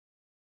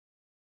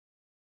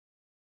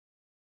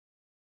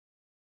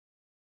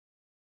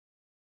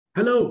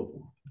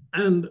Hello,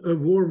 and a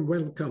warm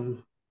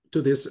welcome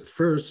to this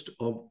first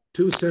of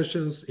two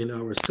sessions in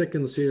our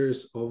second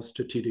series of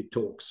strategic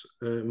talks.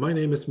 My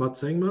name is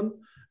Mats Engman,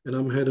 and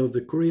I'm head of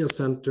the Korea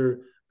Center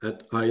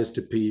at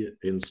ISDP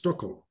in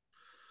Stockholm.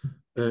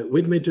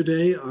 With me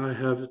today, I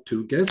have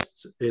two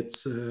guests.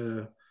 It's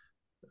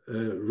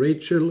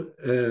Rachel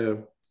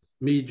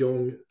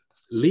Mi-Jong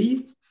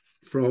Lee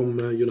from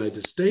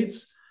United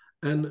States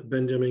and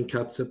Benjamin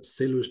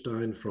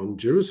Katzep-Silverstein from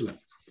Jerusalem.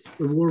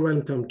 A warm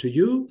welcome to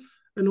you,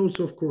 and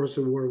also, of course,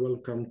 a warm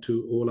welcome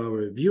to all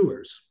our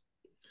viewers.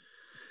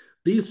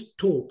 These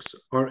talks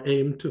are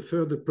aimed to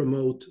further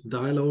promote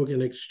dialogue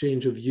and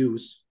exchange of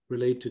views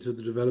related to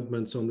the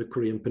developments on the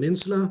Korean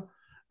Peninsula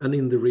and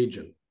in the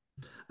region,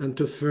 and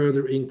to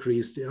further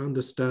increase the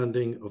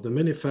understanding of the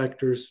many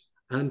factors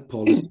and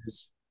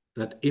policies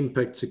that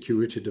impact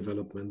security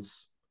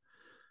developments.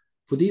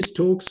 For these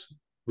talks,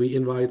 we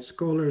invite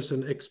scholars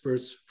and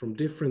experts from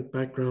different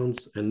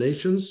backgrounds and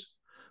nations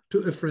to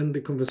a friendly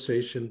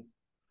conversation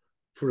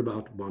for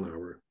about 1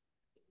 hour.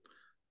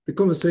 The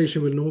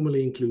conversation will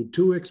normally include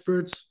two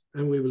experts,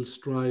 and we will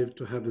strive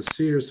to have a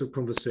series of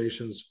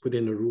conversations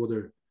within a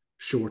rather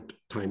short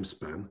time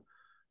span,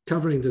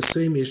 covering the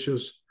same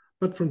issues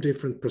but from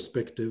different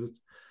perspectives,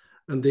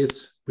 and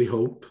this, we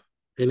hope,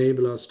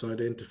 enable us to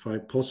identify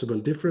possible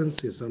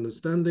differences in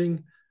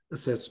understanding,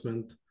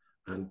 assessment,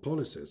 and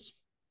policies.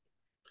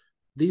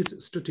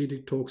 These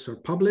strategic talks are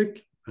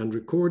public and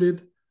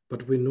recorded,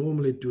 but we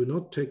normally do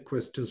not take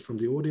questions from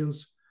the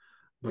audience,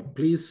 but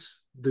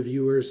please, the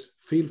viewers,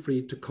 feel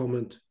free to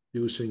comment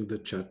using the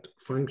chat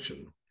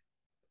function.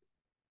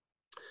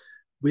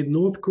 With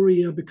North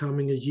Korea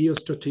becoming a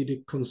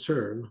geostrategic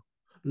concern,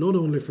 not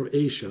only for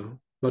Asia,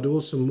 but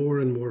also more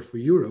and more for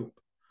Europe,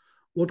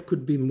 what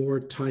could be more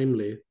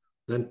timely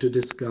than to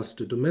discuss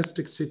the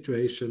domestic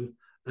situation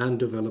and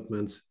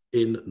developments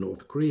in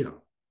North Korea?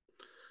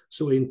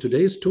 So in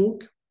today's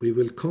talk, we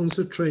will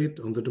concentrate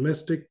on the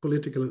domestic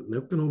political and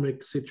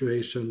economic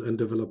situation and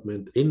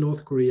development in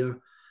North Korea,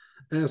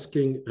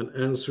 asking and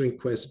answering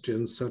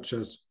questions such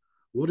as,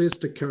 what is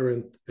the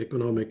current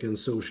economic and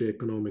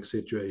socio-economic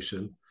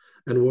situation,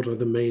 and what are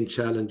the main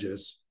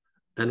challenges,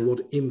 and what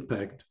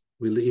impact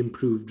will the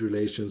improved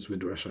relations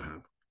with Russia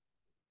have?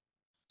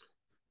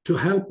 To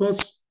help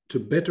us to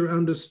better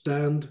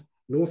understand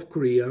North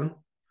Korea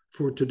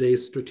for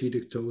today's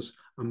strategic talks,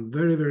 I'm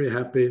very, very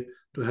happy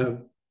to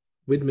have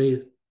with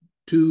me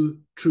two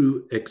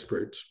true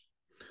experts.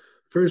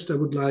 First, I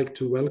would like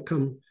to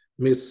welcome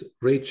Ms.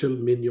 Rachel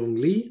Mi-Jong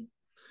Lee.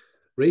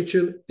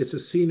 Rachel is a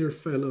senior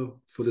fellow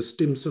for the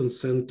Stimson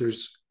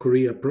Center's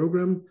Korea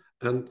program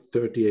and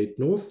 38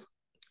 North,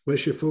 where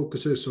she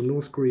focuses on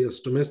North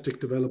Korea's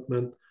domestic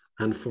development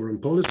and foreign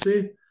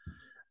policy.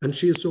 And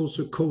she is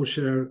also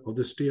co-chair of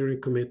the steering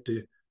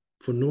committee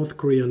for North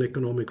Korean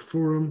Economic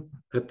Forum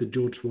at the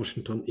George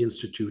Washington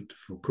Institute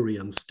for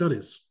Korean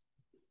Studies.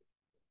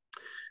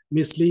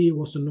 Ms. Lee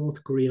was a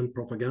North Korean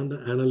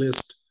propaganda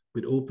analyst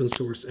with open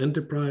source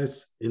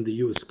enterprise in the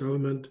US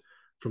government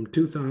from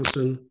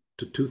 2000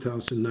 to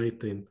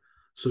 2019,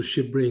 so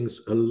she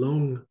brings a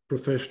long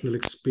professional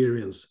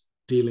experience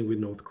dealing with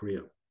North Korea.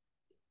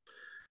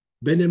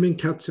 Benjamin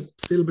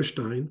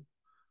Katzep-Silverstein,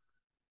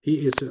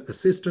 he is an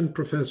assistant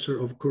professor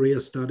of Korea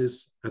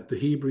Studies at the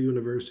Hebrew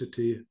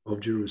University of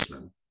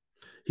Jerusalem.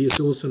 He is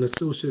also an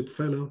associate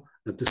fellow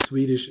at the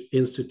Swedish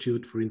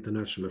Institute for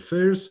International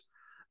Affairs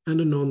and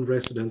a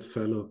non-resident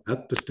fellow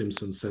at the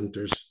Stimson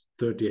Center's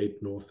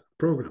 38 North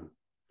program.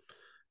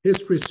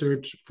 His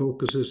research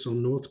focuses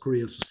on North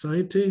Korea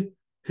society,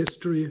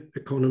 history,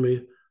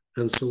 economy,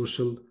 and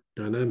social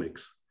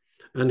dynamics.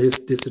 And his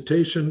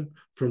dissertation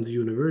from the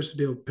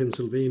University of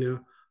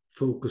Pennsylvania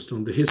focused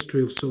on the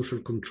history of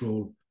social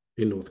control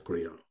in North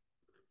Korea.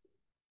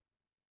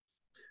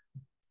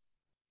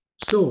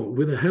 So,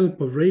 with the help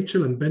of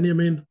Rachel and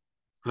Benjamin,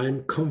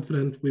 I'm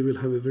confident we will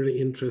have a very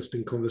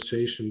interesting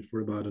conversation for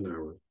about an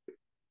hour.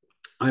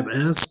 I've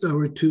asked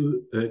our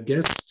two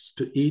guests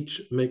to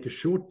each make a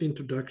short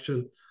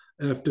introduction,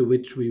 after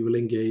which we will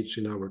engage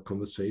in our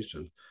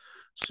conversation.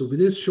 So with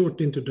this short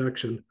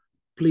introduction,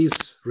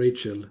 please,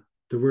 Rachel,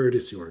 the word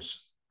is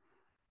yours.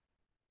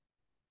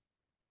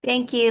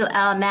 Thank you,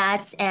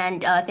 Matt,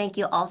 and thank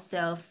you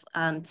also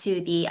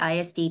to the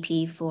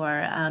ISDP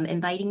for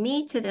inviting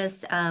me to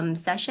this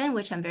session,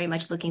 which I'm very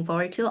much looking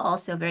forward to.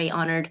 Also very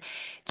honored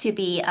to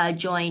be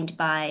joined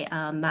by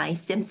my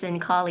Stimson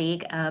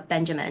colleague,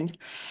 Benjamin.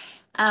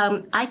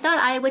 I thought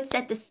I would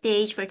set the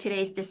stage for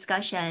today's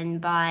discussion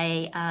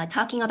by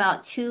talking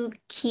about two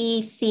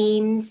key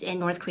themes in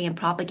North Korean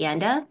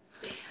propaganda.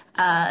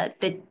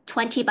 The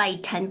 20 by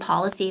 10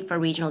 policy for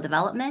regional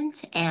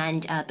development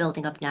and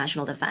building up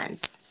national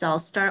defense. So I'll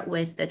start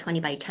with the 20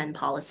 by 10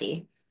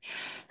 policy.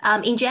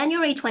 In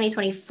January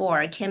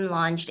 2024, Kim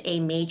launched a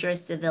major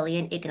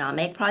civilian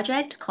economic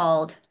project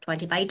called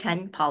 20 by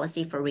 10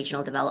 Policy for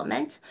Regional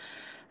Development.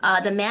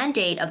 The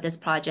mandate of this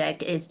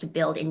project is to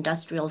build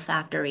industrial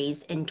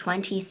factories in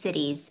 20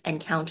 cities and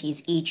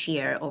counties each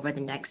year over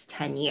the next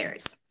 10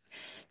 years.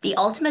 The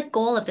ultimate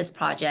goal of this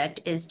project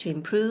is to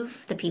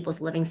improve the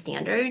people's living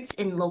standards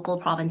in local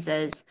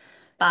provinces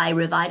by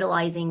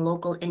revitalizing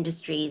local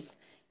industries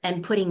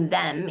and putting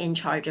them in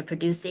charge of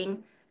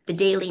producing the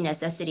daily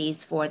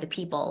necessities for the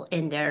people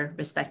in their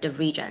respective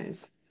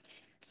regions.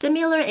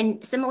 Similar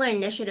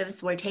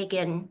initiatives were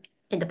taken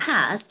in the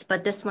past,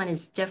 but this one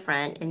is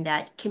different in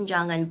that Kim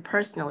Jong-un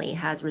personally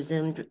has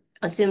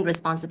assumed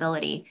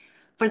responsibility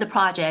for the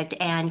project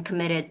and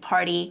committed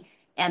party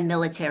and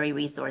military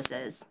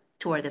resources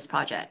toward this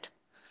project.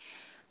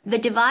 The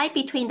divide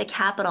between the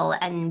capital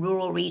and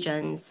rural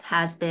regions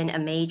has been a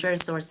major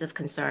source of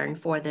concern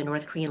for the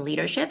North Korean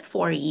leadership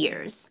for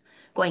years,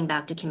 going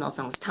back to Kim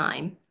Il-sung's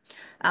time.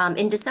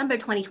 In December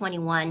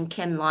 2021,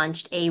 Kim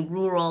launched a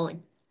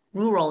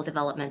rural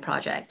development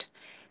project.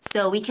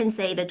 So we can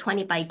say the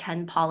 20 by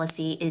 10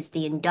 policy is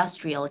the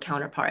industrial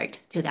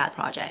counterpart to that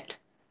project.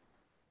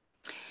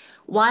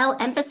 While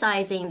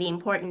emphasizing the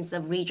importance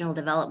of regional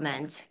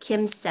development,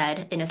 Kim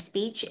said in a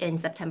speech in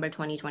September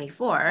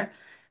 2024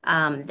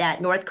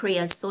 that North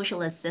Korea's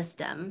socialist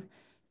system,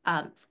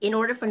 in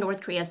order for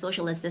North Korea's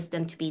socialist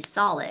system to be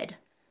solid,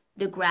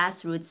 the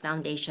grassroots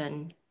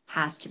foundation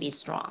has to be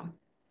strong.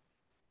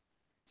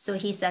 So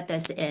he said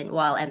this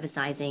while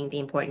emphasizing the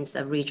importance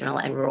of regional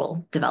and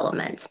rural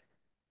development.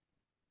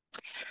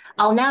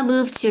 I'll now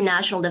move to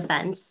national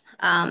defense.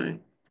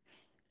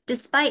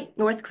 Despite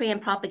North Korean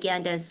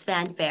propaganda's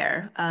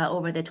fanfare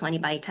over the 20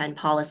 by 10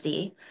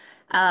 policy,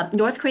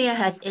 North Korea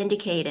has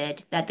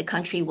indicated that the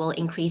country will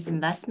increase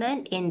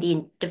investment in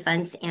the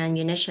defense and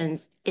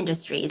munitions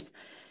industries,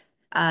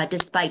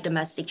 despite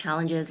domestic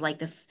challenges like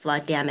the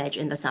flood damage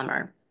in the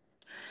summer.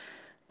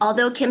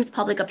 Although Kim's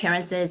public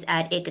appearances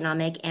at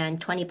economic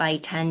and 20 by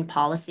 10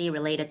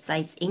 policy-related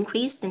sites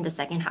increased in the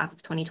second half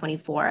of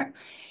 2024,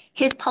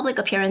 his public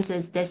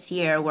appearances this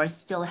year were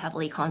still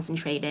heavily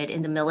concentrated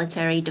in the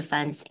military,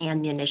 defense,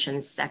 and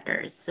munitions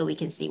sectors, so we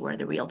can see where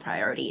the real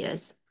priority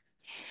is.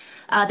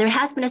 There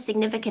has been a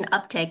significant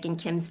uptick in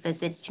Kim's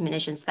visits to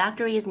munitions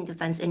factories and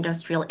defense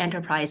industrial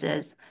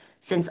enterprises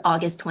since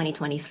August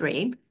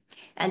 2023,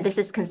 and this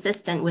is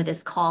consistent with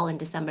his call in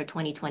December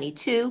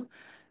 2022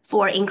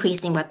 for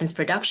increasing weapons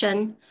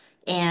production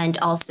and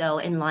also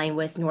in line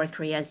with North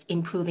Korea's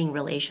improving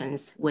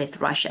relations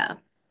with Russia.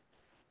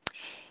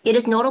 It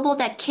is notable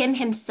that Kim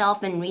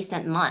himself in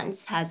recent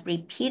months has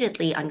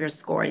repeatedly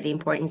underscored the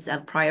importance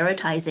of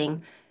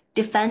prioritizing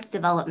defense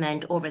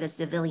development over the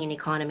civilian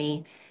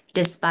economy,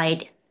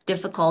 despite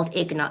difficult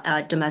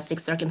domestic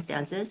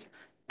circumstances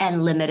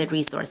and limited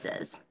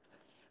resources.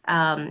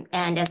 And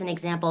as an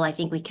example, I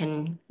think we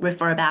can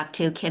refer back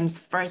to Kim's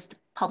first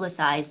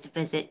publicized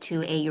visit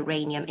to a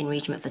uranium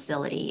enrichment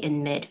facility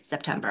in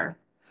mid-September.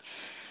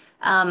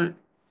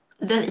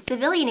 The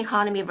civilian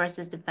economy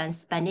versus defense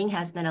spending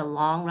has been a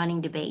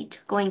long-running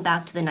debate going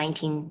back to the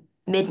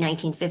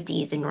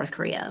mid-1950s in North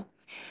Korea.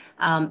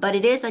 But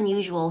it is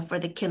unusual for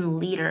the Kim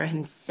leader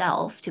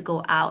himself to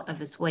go out of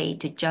his way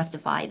to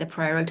justify the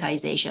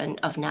prioritization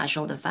of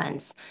national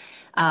defense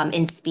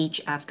in speech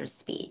after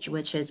speech,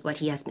 which is what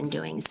he has been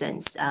doing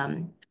since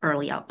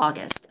early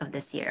August of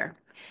this year.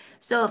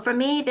 So for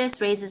me,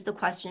 this raises the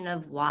question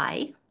of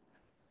why.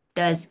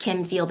 Does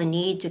Kim feel the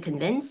need to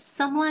convince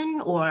someone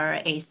or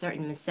a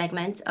certain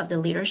segment of the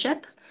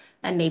leadership?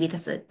 And maybe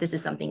this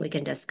is something we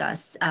can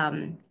discuss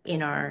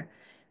in our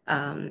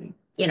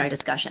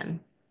discussion.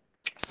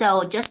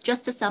 So just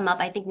to sum up,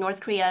 I think North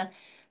Korea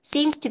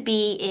seems to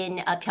be in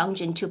a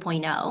Pyeongjin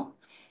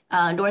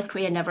 2.0. North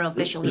Korea never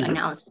officially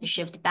announced a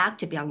shift back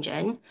to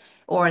Pyeongjin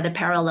or the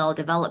parallel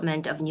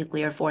development of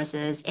nuclear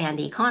forces and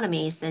the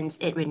economy since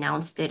it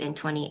renounced it in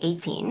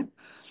 2018.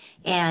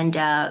 And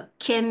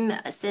Kim,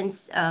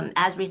 since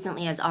as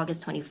recently as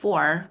August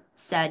 24,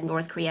 said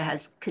North Korea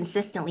has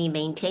consistently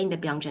maintained the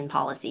Pyeongjin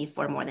policy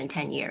for more than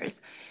 10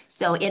 years.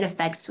 So in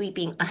effect,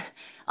 sweeping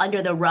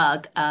under the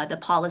rug the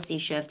policy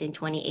shift in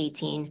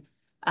 2018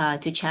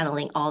 to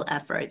channeling all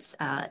efforts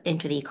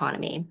into the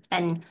economy.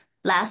 And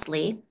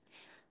lastly,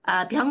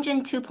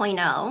 Pyeongjin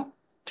 2.0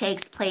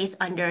 takes place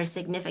under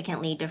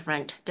significantly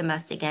different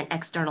domestic and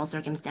external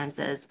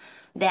circumstances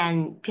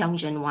than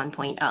Pyeongjin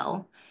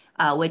 1.0.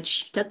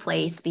 Which took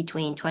place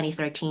between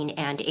 2013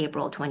 and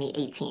April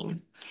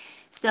 2018.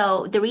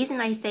 So the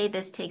reason I say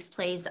this takes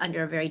place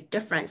under very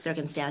different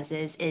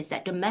circumstances is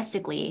that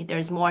domestically,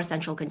 there's more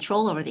central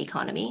control over the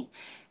economy,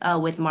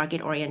 with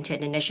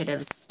market-oriented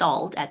initiatives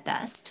stalled at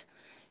best.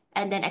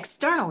 And then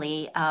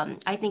externally,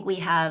 I think we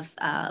have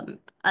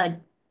a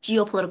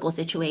geopolitical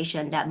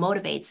situation that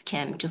motivates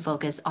Kim to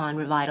focus on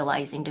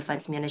revitalizing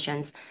defense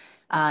munitions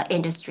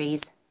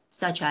industries,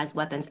 such as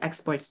weapons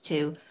exports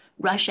to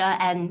Russia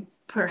and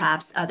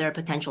perhaps other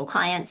potential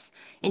clients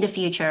in the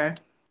future,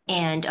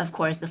 and of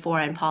course the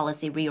foreign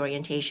policy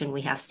reorientation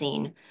we have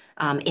seen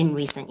in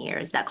recent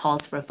years that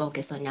calls for a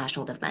focus on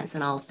national defense.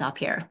 And I'll stop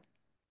here.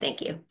 Thank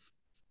you.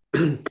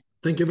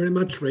 Thank you very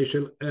much,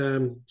 Rachel.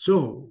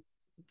 So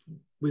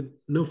with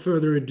no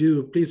further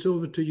ado, please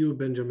over to you,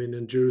 Benjamin,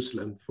 in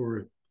Jerusalem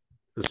for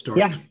a start.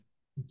 Yeah,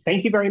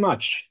 thank you very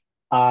much.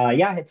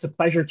 Yeah, it's a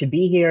pleasure to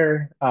be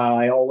here.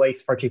 I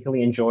always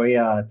particularly enjoy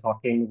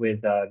talking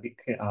with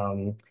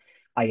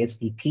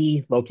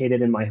ISDP,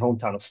 located in my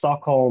hometown of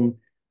Stockholm.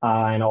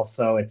 And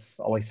also, it's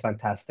always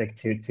fantastic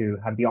to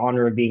have the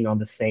honor of being on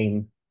the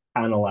same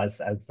panel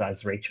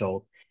as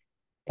Rachel.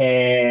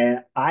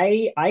 I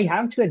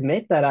have to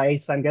admit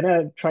that so I'm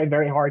gonna try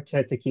very hard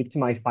to keep to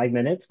my 5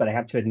 minutes, but I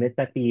have to admit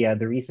that the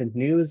recent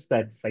news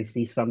that I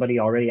see somebody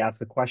already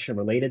asked a question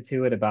related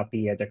to it about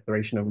the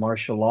declaration of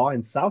martial law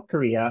in South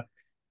Korea.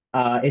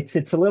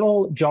 It's a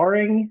little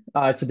jarring.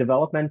 It's a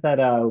development that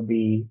will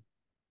be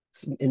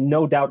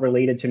no doubt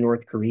related to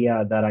North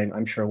Korea that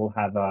I'm sure we'll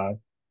have an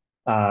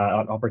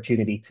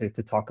opportunity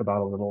to talk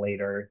about a little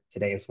later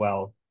today as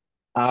well.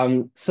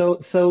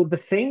 So the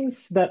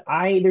things that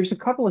there's a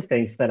couple of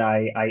things that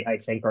I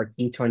think are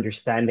key to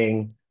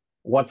understanding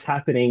what's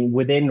happening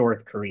within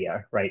North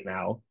Korea right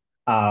now.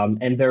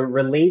 And they're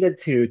related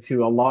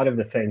to a lot of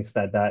the things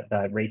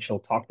that Rachel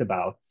talked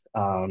about.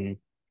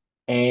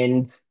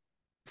 And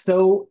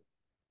so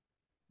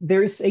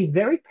there's a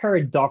very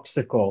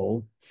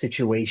paradoxical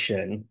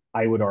situation,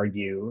 I would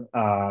argue,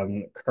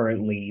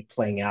 currently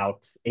playing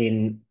out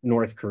in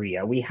North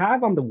Korea. We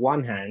have, on the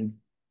one hand,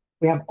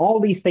 we have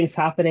all these things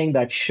happening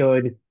that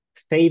should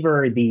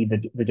favor the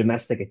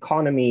domestic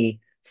economy,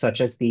 such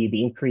as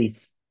the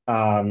increased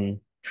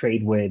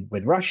trade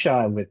with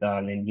Russia, with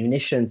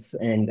munitions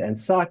and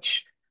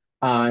such,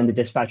 and the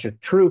dispatch of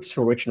troops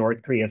for which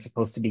North Korea is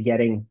supposed to be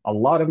getting a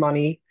lot of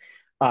money.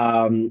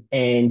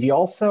 And you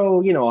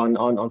also,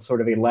 on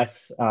sort of a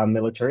less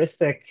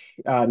militaristic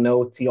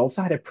note, you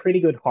also had a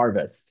pretty good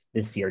harvest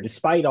this year.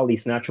 Despite all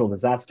these natural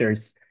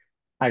disasters,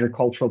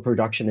 agricultural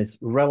production is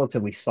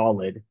relatively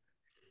solid.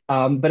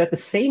 But at the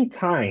same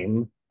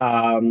time,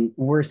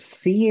 we're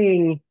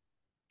seeing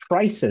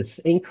prices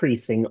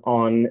increasing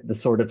on the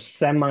sort of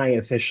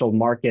semi-official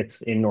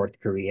markets in North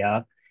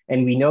Korea.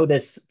 And we know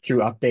this through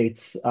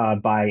updates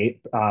by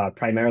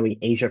primarily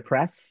Asia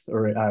Press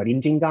or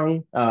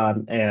Rinjingang,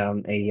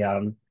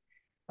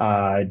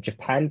 a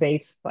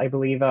Japan-based, I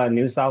believe,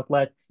 news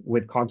outlet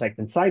with contacts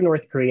inside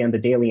North Korea, and the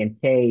Daily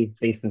NK,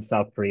 based in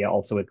South Korea,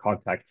 also with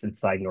contacts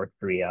inside North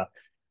Korea.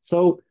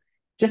 So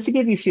just to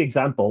give you a few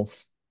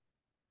examples,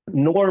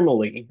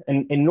 normally,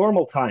 in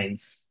normal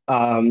times,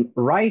 1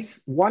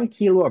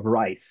 kilo of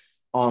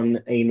rice on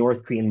a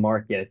North Korean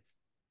market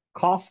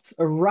costs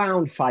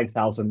around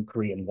 5,000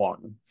 Korean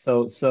won.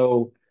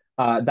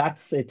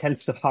 It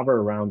tends to hover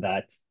around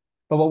that.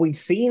 But what we've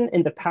seen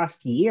in the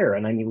past year,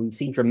 and I mean, we've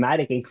seen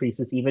dramatic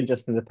increases even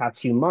just in the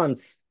past few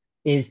months,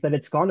 is that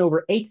it's gone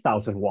over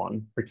 8,000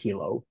 won per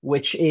kilo,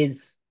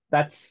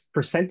 that's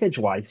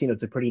percentage-wise,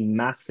 it's a pretty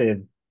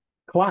massive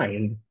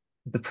climb.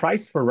 The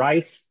price of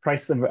rice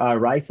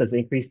has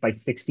increased by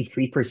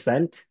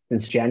 63%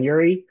 since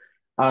January.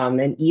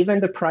 And even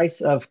the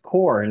price of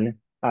corn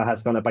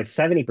has gone up by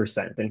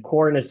 70%. And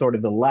corn is sort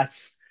of the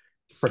less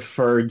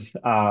preferred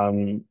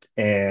type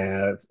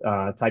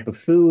of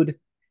food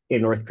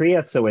in North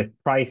Korea. So if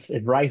rice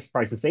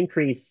prices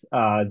increase,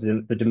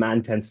 the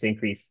demand tends to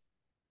increase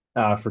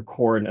for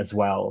corn as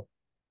well.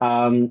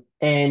 And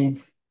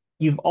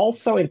you've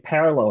also, in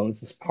parallel, and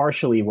this is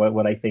partially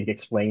what I think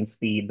explains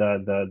the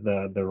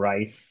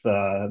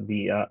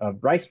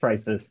rice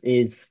prices,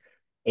 is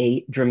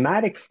a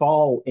dramatic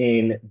fall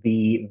in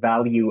the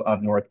value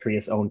of North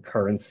Korea's own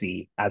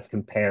currency as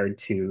compared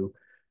to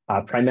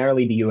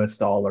primarily the US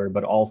dollar,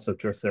 but also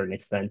to a certain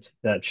extent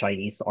the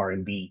Chinese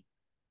RMB.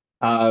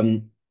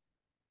 Um,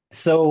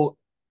 so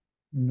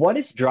what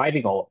is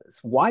driving all of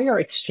this? Why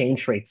are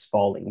exchange rates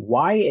falling?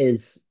 Why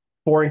is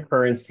foreign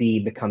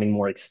currency becoming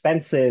more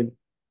expensive?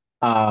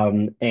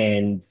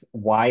 And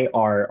why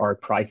are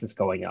prices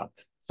going up?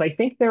 So I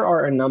think there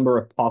are a number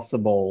of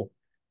possible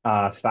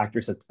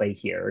factors at play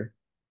here.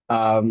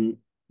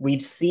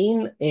 We've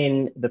seen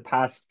in the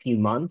past few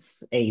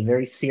months a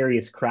very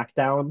serious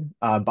crackdown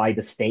by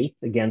the state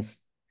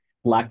against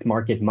black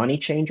market money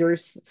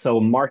changers. So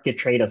market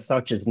trade as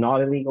such is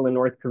not illegal in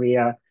North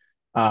Korea.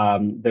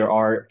 There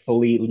are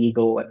fully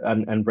legal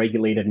and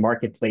regulated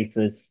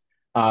marketplaces,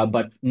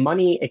 but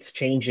money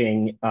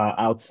exchanging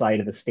outside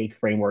of the state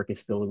framework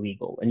is still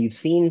illegal. And you've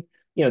seen,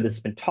 this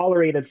has been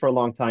tolerated for a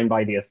long time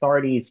by the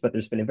authorities, but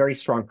there's been a very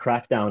strong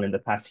crackdown in the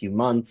past few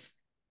months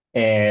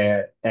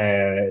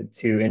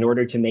in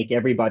order to make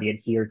everybody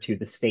adhere to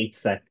the state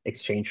set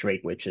exchange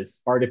rate, which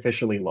is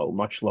artificially low,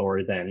 much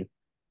lower than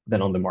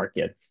on the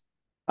markets.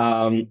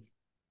 So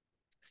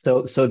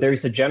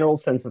there's a general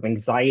sense of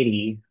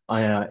anxiety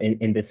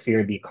in this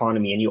sphere of the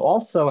economy, and you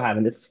also have,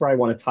 and this is where I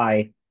want to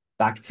tie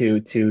back to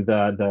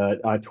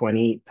the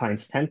 20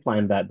 times 10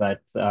 plan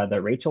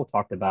that Rachel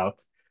talked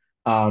about.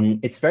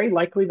 It's very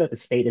likely that the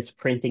state is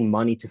printing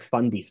money to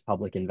fund these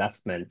public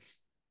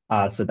investments.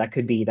 So that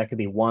could be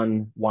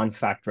one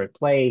factor at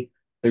play.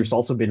 There's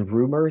also been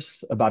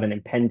rumors about an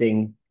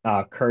impending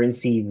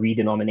currency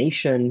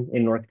redenomination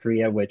in North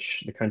Korea,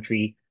 which the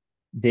country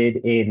did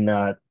in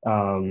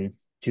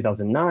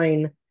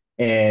 2009,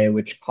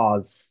 which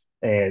caused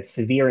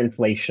severe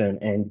inflation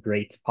and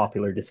great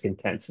popular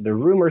discontent. So there are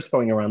rumors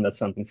going around that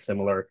something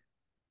similar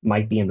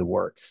might be in the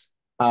works.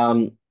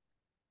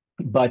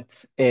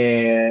 But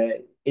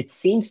it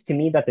seems to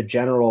me that the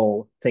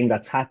general thing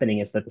that's happening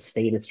is that the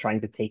state is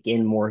trying to take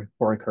in more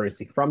foreign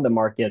currency from the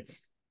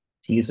markets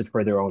to use it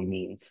for their own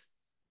means.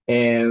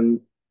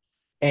 Um,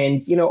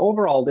 and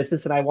overall, this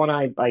is, and I want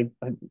to, I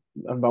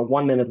about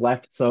 1 minute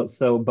left.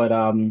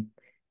 But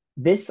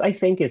this, I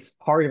think, is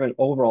part of an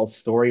overall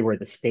story where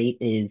the state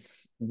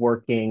is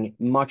working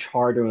much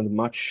harder and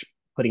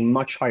putting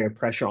much higher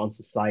pressure on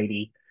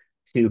society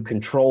to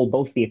control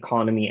both the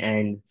economy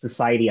and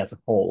society as a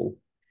whole.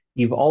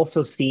 You've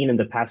also seen in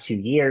the past few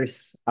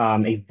years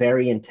a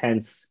very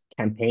intense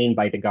campaign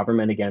by the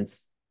government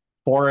against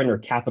foreign or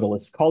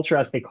capitalist culture,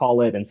 as they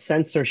call it, and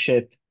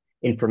censorship,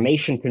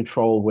 information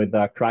control with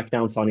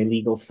crackdowns on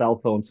illegal cell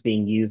phones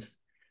being used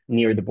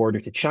near the border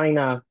to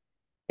China.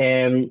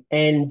 And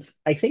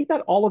I think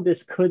that all of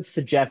this could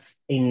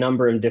suggest a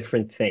number of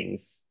different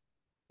things.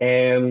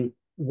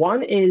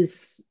 One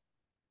is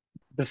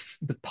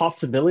the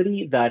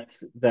possibility that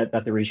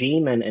the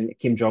regime and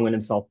Kim Jong-un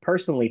himself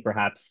personally,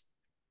 perhaps,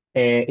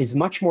 is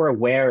much more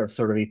aware of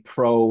sort of a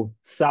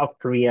pro-South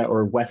Korea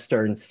or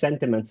Western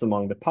sentiments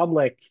among the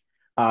public.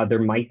 There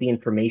might be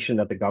information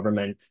that the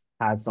government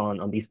has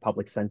on these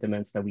public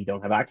sentiments that we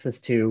don't have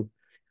access to.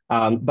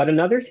 But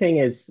another thing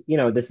is,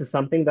 this is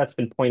something that's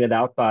been pointed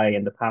out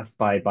in the past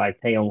by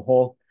Tae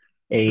Yong-ho,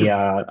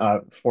 a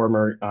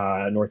former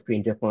North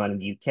Korean diplomat in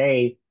the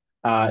UK,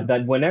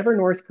 that whenever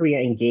North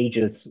Korea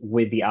engages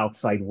with the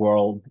outside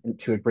world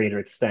to a greater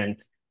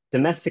extent,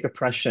 domestic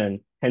oppression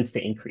tends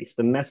to increase.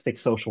 Domestic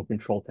social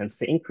control tends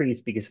to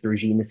increase because the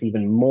regime is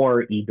even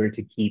more eager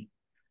to keep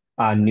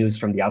news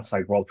from the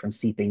outside world from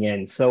seeping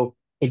in. So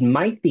it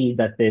might be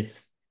that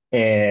this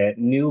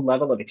new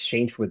level of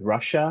exchange with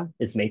Russia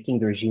is making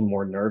the regime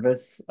more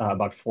nervous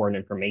about foreign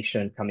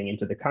information coming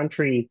into the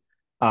country.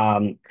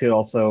 Could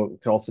also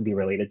be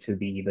related to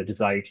the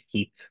desire to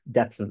keep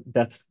deaths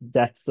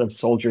of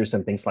soldiers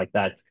and things like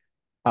that,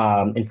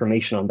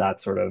 information on that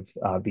sort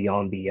of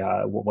beyond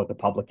what the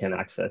public can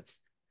access.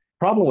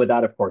 Problem with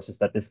that, of course, is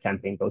that this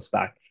campaign goes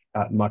back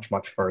much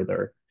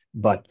further.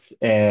 But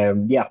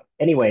yeah,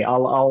 anyway,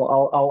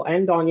 I'll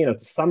end on,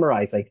 to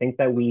summarize, I think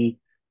that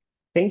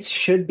things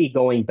should be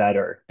going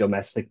better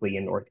domestically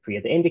in North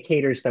Korea. The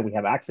indicators that we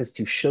have access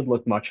to should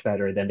look much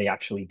better than they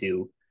actually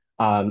do.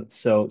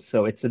 So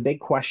it's a big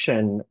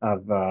question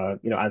of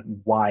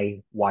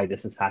why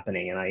this is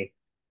happening,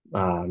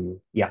 and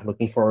yeah,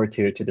 looking forward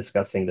to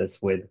discussing this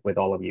with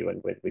all of you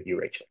and with you,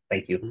 Rachel.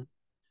 Thank you.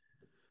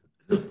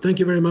 Thank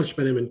you very much,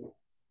 Benjamin.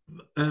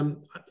 I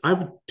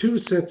have two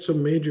sets of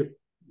major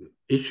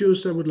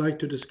issues I would like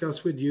to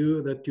discuss with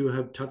you that you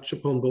have touched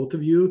upon, both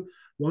of you.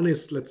 One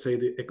is, let's say,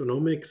 the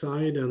economic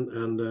side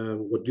and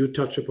what you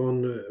touch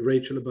upon,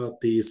 Rachel,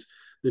 about the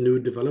new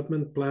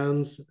development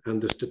plans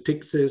and the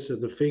statistics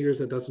and the figures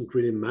that doesn't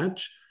really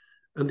match.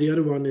 And the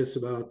other one is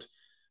about,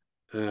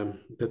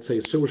 let's say,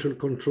 social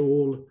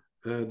control,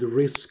 the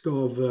risk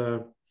of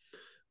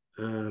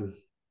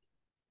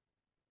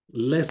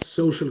less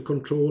social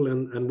control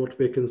and what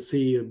we can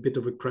see a bit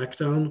of a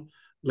crackdown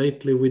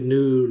lately with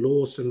new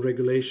laws and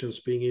regulations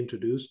being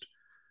introduced.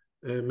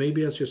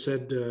 Maybe, as you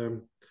said,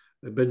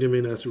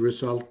 Benjamin, as a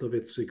result of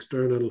its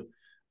external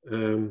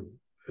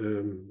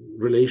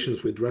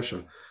relations with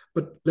Russia.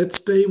 But let's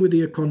stay with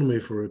the economy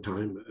for a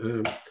time.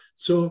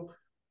 So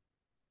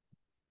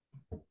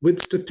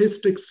with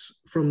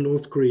statistics from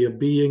North Korea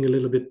being a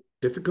little bit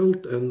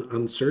difficult and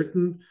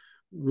uncertain,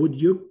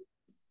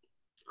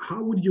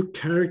 how would you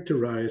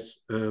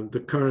characterize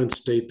the current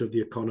state of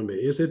the economy?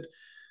 Is it,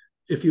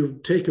 if you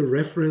take a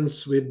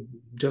reference with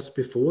just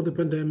before the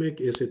pandemic,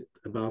 is it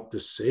about the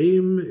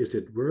same? Is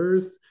it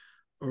worse?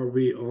 Are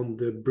we on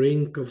the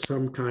brink of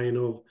some kind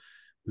of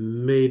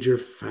major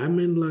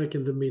famine like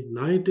in the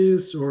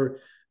mid-90s? Or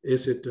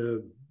is it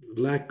a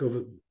lack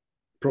of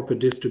proper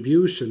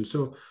distribution?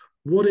 So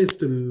what is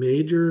the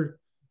major,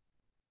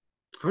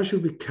 how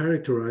should we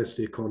characterize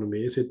the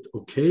economy? Is it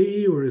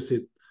okay, or is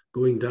it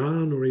going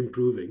down or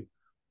improving?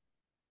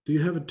 Do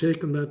you have a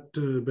take on that,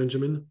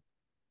 Benjamin?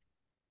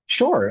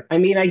 Sure. I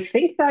mean, I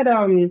think that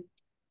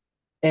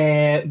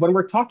when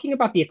we're talking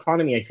about the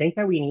economy, I think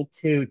that we need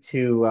to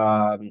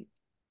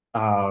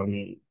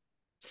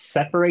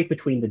separate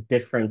between the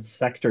different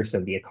sectors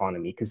of the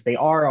economy, because they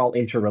are all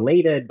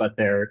interrelated, but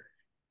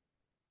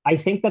I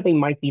think that they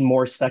might be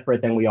more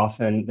separate than we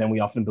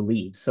often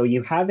believe. So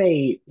you have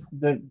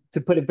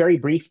to put it very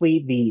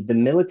briefly, the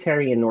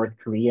military in North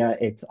Korea,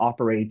 it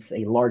operates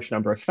a large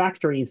number of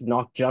factories,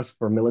 not just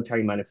for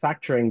military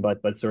manufacturing,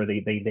 but sort of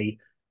they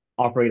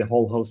operate a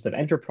whole host of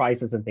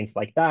enterprises and things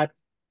like that.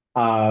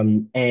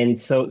 And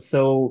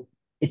so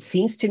it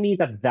seems to me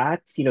that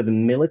the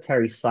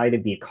military side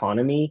of the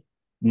economy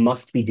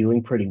must be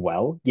doing pretty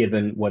well,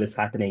 given what is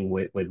happening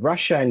with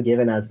Russia, and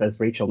given, as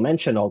Rachel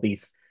mentioned, all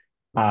these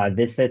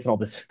visits and all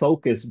this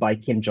focus by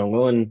Kim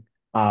Jong-un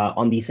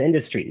on these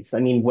industries.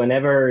 I mean,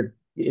 whenever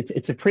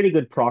it's a pretty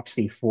good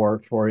proxy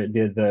for for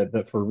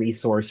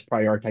resource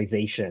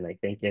prioritization, I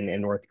think,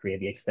 in North Korea,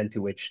 the extent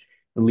to which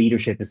the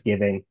leadership is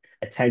giving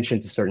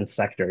attention to certain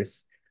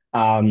sectors.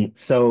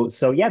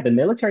 So yeah, the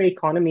military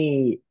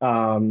economy,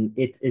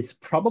 it's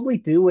probably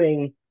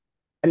doing,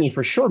 I mean,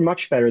 for sure,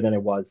 much better than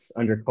it was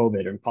under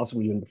COVID or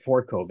possibly even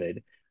before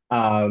COVID.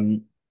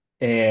 Um,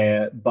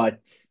 but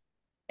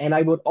and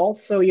I would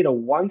also,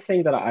 one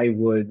thing that I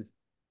would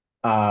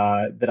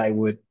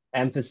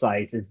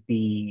emphasize is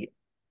the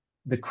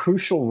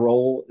crucial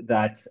role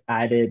that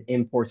added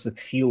imports of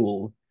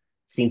fuel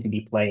seem to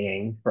be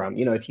playing from,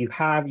 if you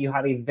have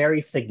a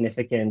very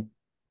significant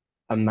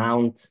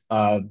amount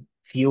of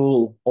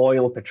fuel,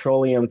 oil,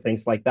 petroleum,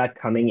 things like that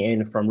coming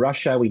in from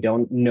Russia. We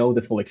don't know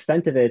the full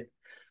extent of it.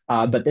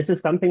 But this is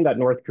something that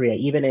North Korea,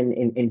 even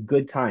in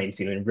good times,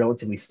 in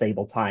relatively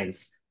stable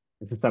times,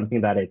 this is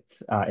something that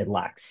it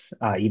lacks.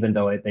 Even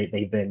though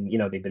they've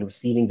been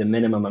receiving the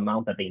minimum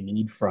amount that they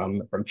need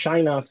from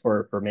China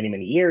for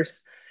many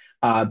years.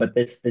 But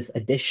this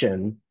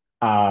addition,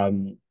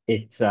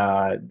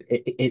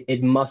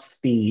 it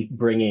must be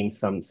bringing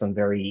some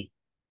very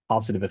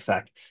positive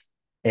effects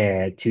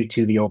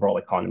to the overall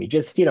economy.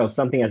 Just,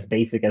 something as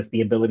basic as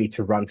the ability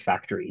to run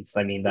factories.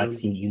 I mean, Yeah.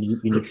 that's you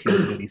need fuel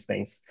to do these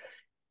things.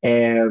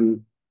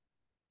 Um,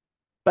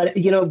 but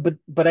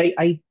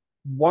I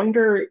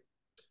wonder,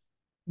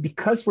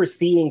 because we're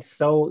seeing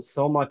so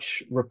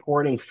much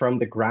reporting from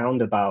the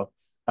ground about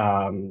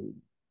um,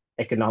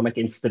 economic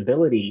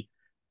instability.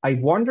 I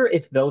wonder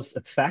if those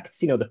effects,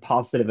 the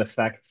positive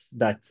effects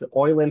that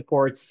oil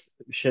imports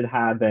should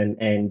have,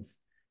 and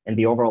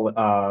the overall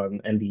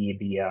and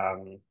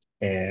the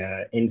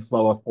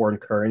inflow of foreign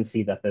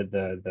currency that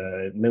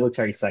the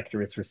military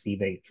sector is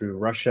receiving through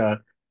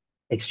Russia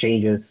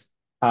exchanges.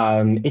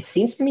 It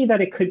seems to me that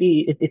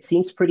it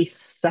seems pretty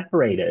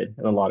separated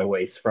in a lot of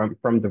ways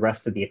from the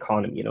rest of the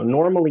economy.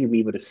 Normally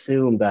we would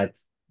assume that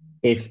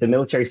if the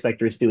military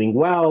sector is doing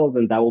well,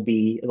 then it'll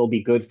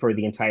be good for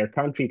the entire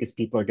country because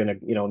people are gonna,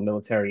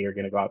 military are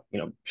gonna go out,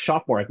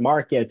 shop more at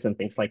markets and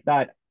things like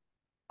that.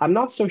 I'm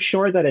not so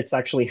sure that it's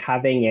actually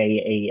having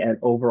an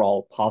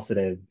overall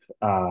positive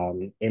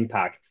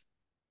impact.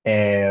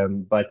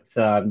 But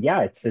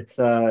yeah, it's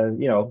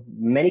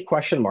many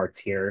question marks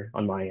here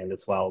on my end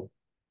as well.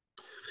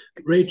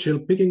 Rachel,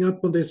 picking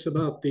up on this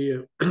about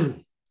the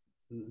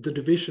the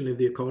division in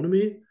the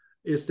economy,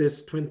 is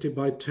this 20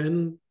 by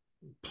 10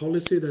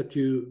 policy that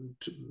you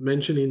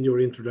mentioned in your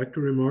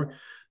introductory remark,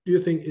 do you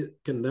think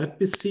can that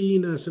be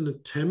seen as an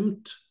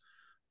attempt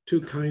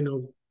to kind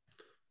of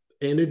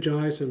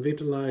energize and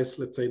vitalize,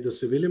 let's say, the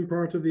civilian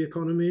part of the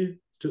economy,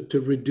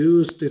 to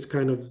reduce this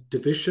kind of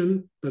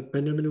division that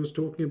Benjamin was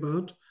talking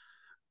about?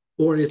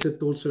 Or is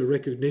it also a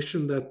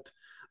recognition that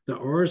there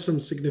are some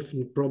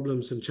significant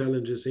problems and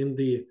challenges in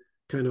the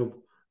kind of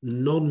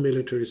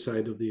non-military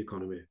side of the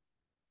economy?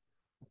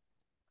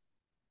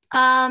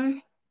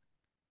 Um,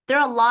 there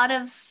are a lot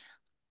of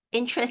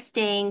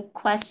interesting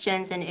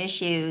questions and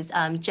issues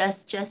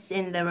just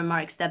in the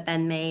remarks that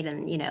Ben made,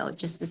 and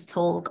just this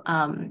whole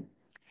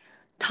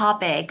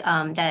topic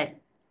that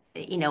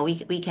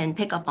we can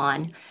pick up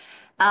on.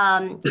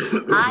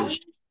 I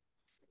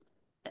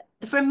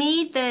For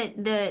me,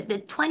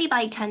 the 20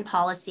 by 10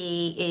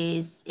 policy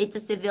it's a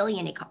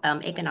civilian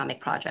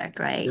economic project,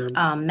 right?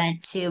 Yeah,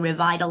 Meant to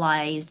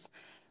revitalize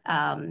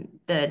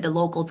the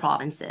local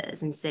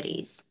provinces and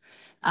cities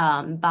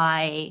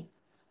by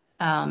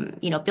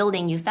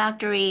building new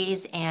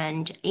factories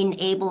and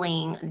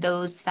enabling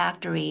those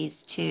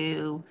factories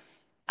to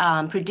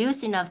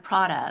produce enough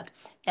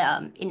products,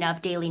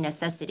 enough daily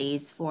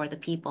necessities for the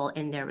people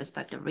in their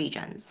respective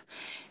regions.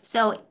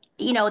 So,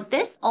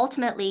 this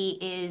ultimately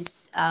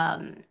is,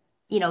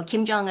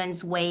 Kim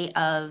Jong-un's way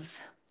of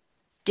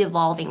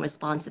devolving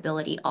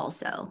responsibility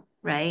also,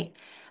 right?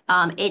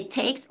 It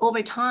takes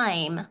over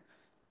time.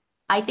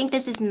 I think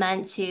this is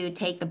meant to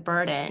take the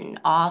burden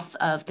off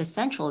of the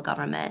central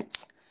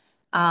government,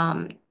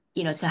 um,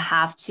 to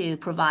have to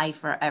provide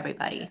for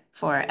everybody,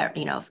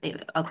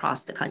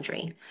 across the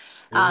country.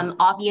 yeah.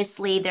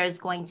 Obviously, there's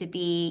going to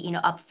be,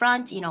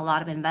 upfront, a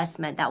lot of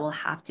investment that will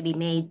have to be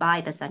made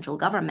by the central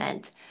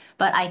government.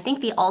 But I think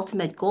the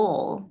ultimate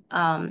goal,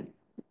 on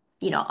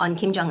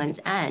Kim Jong-un's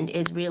end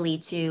is really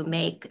to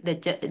make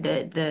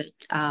the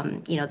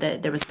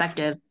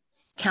respective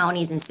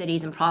counties and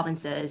cities and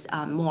provinces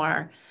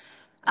more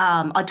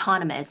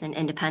autonomous and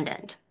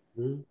independent.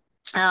 Mm.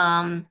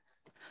 Um,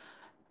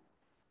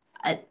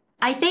 I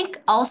I think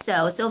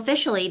also, so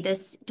officially,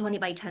 this 20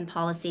 by 10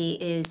 policy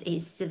is a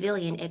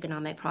civilian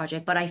economic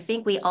project, but I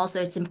think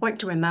it's important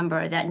to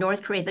remember that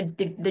North Korea,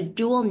 the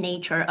dual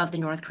nature of the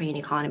North Korean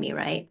economy,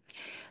 right?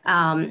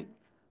 Um,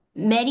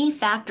 Many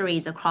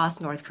factories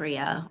across North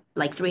Korea,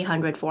 like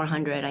 300,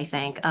 400, I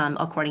think,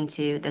 according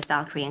to the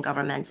South Korean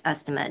government's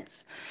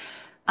estimates,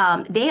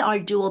 they are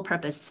dual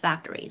purpose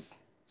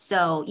factories.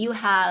 So you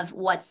have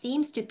what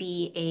seems to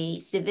be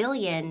a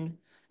civilian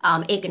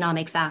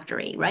economic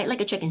factory, right? Like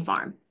a chicken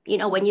farm.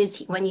 When you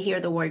hear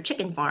the word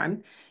chicken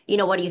farm,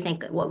 what do you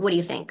think? What do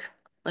you think?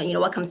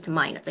 What comes to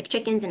mind? It's like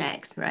chickens and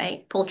eggs, right?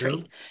 Yeah,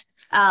 Poultry.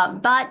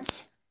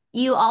 But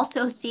you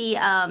also see,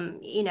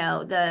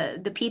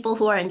 the people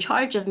who are in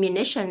charge of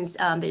munitions,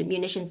 the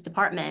munitions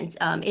department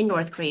in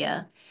North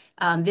Korea.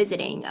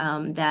 visiting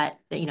that,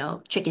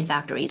 chicken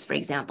factories, for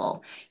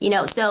example.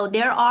 So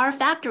there are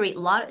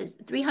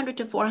 300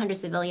 to 400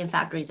 civilian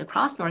factories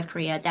across North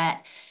Korea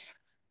that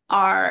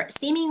are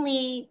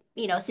seemingly,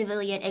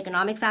 civilian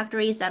economic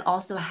factories that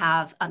also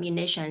have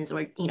munitions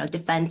or,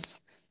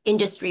 defense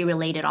industry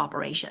related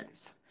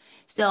operations.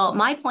 So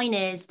my point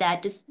is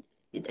that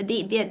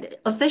the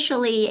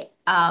officially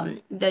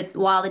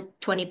while the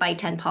 20 by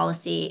 10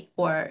 policy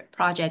or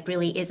project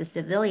really is a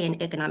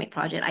civilian economic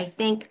project, I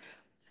think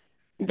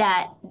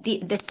that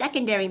the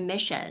secondary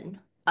mission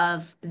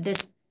of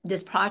this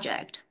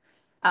project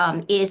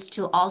is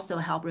to also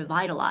help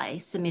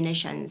revitalize the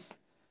munitions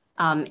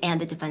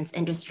and the defense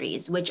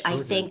industries, which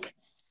I think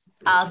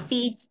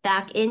feeds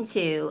back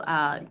into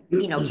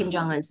Kim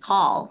Jong-un's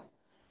call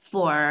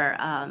for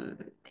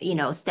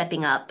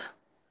stepping up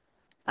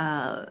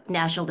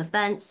national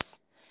defense,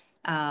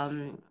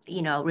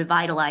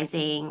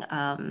 revitalizing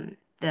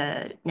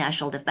the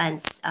national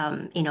defense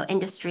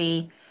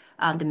industry,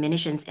 the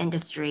munitions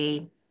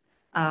industry.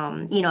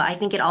 I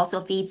think it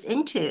also feeds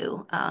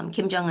into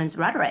Kim Jong-un's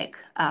rhetoric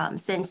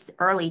since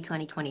early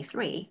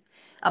 2023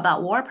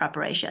 about war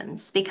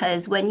preparations.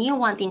 Because when you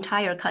want the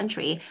entire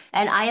country,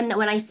 and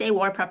when I say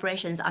war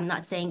preparations, I'm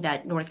not saying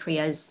that North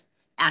Korea is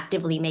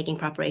actively making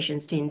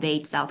preparations to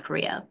invade South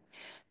Korea.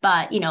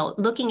 But,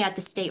 looking at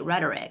the state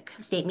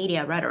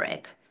media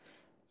rhetoric,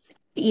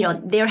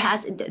 there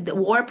has the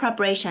war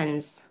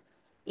preparations,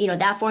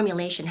 that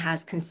formulation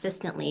has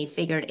consistently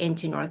figured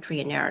into North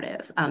Korean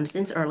narrative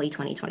since early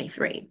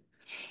 2023.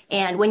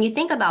 And when you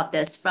think about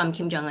this from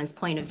Kim Jong-un's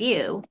point of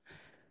view,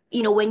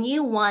 when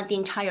you want the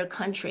entire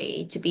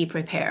country to be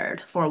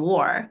prepared for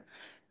war,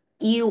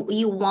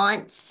 you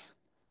want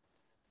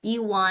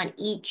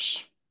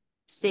each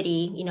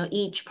city,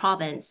 each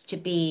province to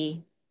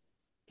be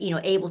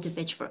able to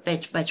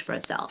fetch for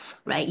itself,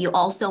 right? You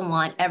also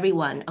want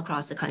everyone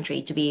across the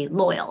country to be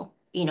loyal,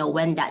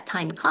 when that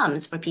time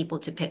comes for people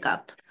to pick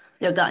up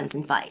their guns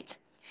and fight.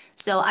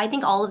 So I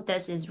think all of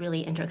this is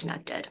really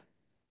interconnected.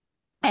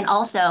 And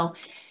also,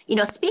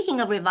 speaking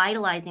of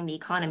revitalizing the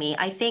economy,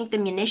 I think the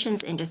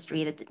munitions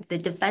industry, the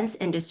defense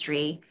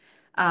industry,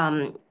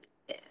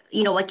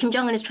 what Kim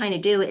Jong-un is trying to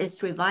do is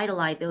to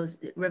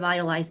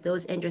revitalize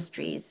those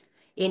industries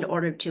in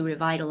order to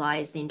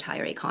revitalize the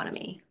entire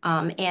economy.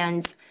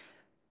 And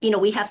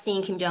we have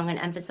seen Kim Jong-un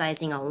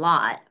emphasizing a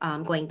lot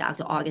going back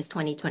to August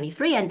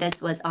 2023, and this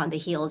was on the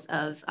heels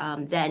of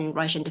then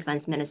Russian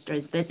defense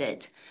minister's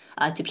visit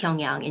to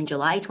Pyongyang in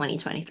July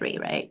 2023,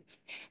 right?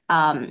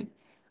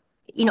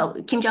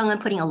 Kim Jong-un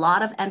putting a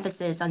lot of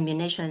emphasis on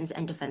munitions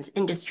and defense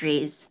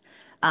industries.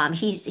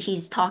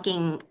 He's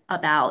talking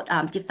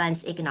about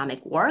defense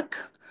economic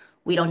work.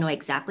 We don't know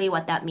exactly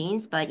what that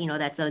means, but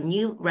that's a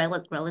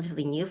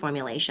relatively new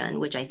formulation,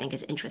 which I think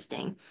is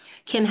interesting.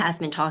 Kim has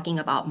been talking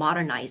about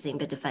modernizing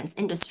the defense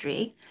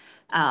industry.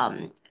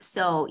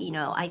 So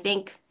I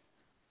think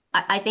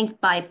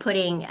by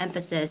putting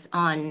emphasis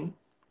on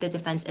the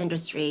defense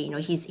industry,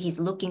 he's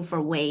looking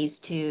for ways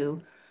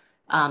to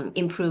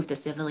improve the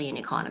civilian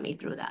economy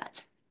through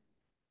that.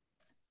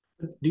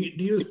 Do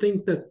you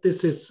think that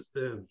this is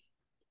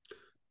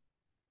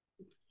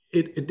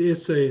it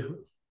is a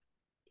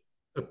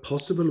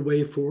possible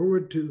way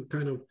forward to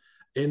kind of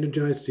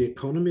energize the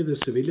economy, the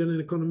civilian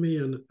economy,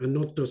 and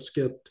not just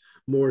get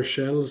more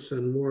shells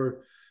and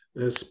more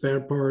spare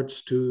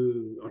parts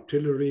to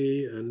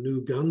artillery and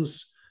new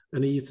guns,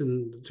 and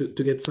even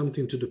to get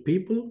something to the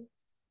people?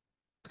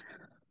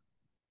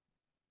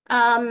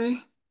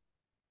 I'm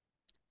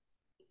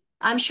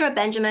sure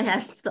Benjamin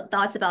has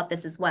thoughts about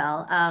this as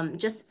well.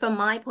 Just from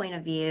my point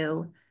of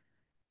view,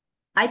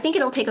 I think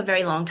it'll take a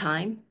very long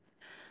time.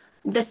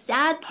 The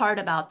sad part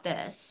about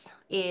this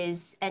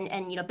is, and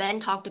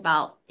Ben talked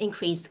about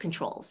increased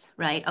controls,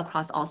 right,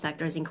 across all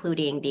sectors,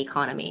 including the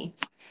economy.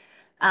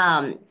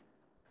 Um,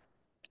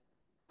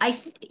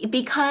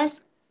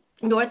 because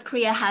North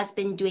Korea has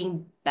been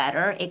doing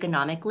better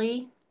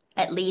economically,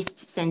 at least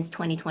since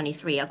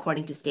 2023,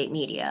 according to state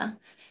media.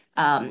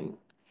 Um,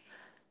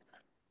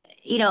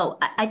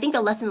 I think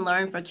the lesson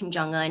learned for Kim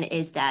Jong-un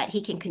is that he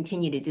can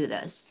continue to do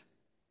this.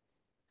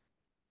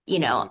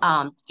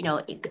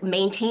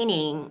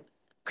 Maintaining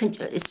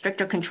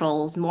stricter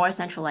controls, more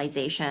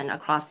centralization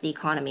across the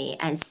economy,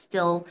 and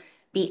still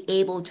be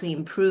able to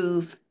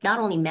improve, not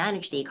only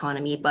manage the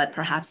economy, but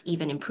perhaps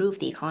even improve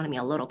the economy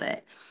a little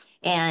bit.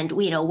 And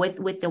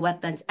with the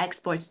weapons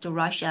exports to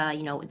Russia,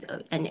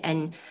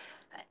 and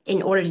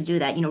in order to do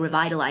that,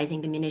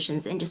 revitalizing the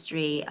munitions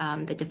industry,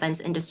 the defense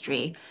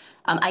industry,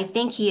 I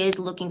think he is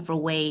looking for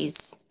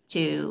ways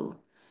to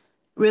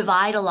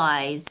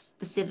revitalize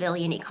the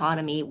civilian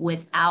economy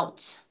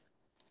without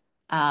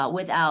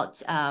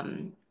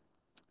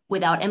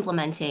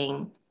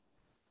implementing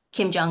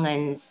Kim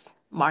Jong-un's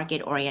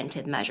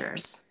market-oriented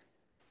measures,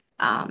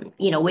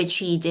 which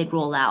he did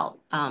roll out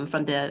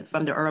from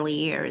the early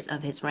years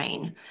of his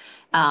reign.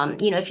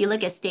 If you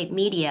look at state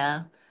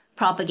media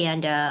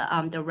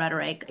propaganda, the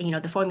rhetoric,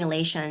 the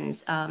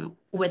formulations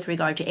with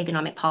regard to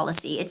economic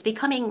policy. It's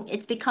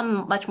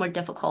become much more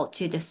difficult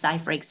to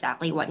decipher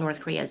exactly what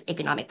North Korea's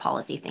economic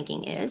policy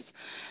thinking is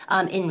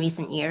in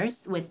recent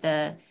years with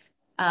the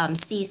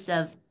cease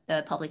of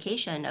the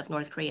publication of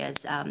North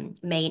Korea's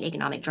main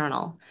economic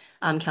journal,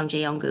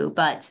 경제연구.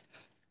 But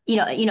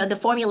the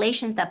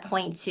formulations that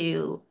point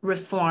to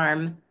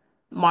reform,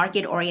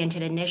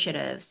 market-oriented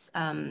initiatives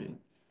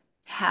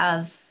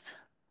have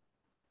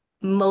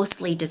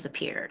mostly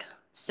disappeared.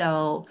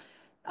 So,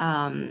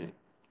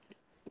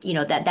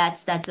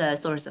 that's a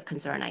source of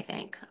concern, I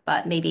think.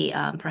 But maybe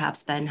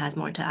perhaps Ben has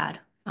more to add.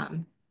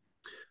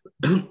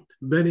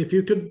 Ben, if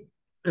you could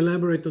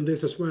elaborate on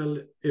this as well,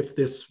 if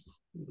this,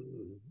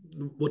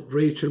 what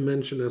Rachel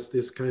mentioned as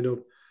this kind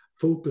of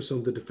focus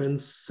on the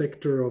defense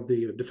sector of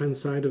the defense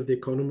side of the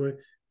economy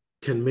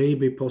can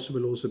maybe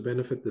possibly also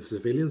benefit the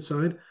civilian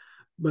side,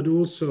 but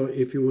also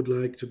if you would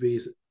like to be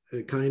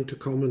kind to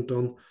comment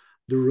on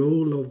the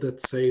role of,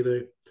 let's say,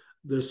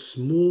 the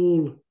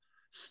small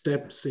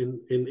steps in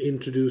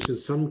introducing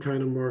some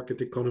kind of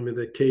market economy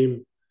that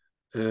came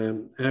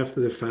after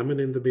the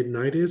famine in the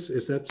mid-90s.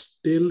 Is that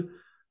still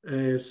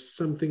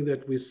something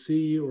that we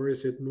see, or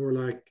is it more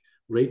like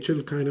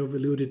Rachel kind of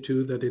alluded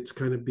to, that it's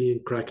kind of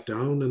being cracked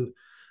down and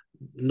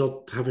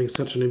not having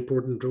such an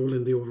important role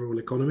in the overall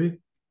economy?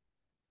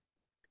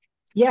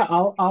 Yeah,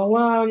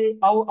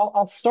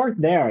 I'll start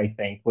there, I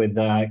think, with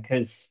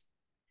because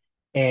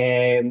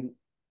Kim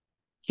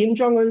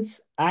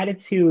Jong-un's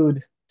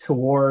attitude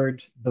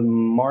toward the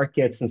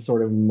markets and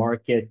sort of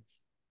market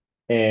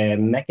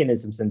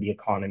mechanisms in the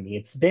economy,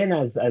 it's been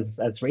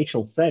as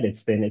Rachel said,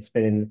 it's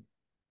been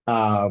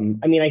I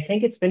mean, I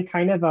think it's been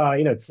kind of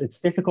it's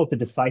difficult to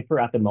decipher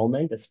at the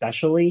moment,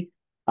 especially.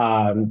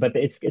 But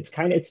there's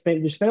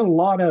been a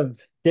lot of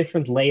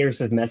different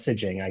layers of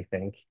messaging, I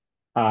think.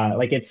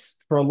 Like it's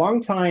for a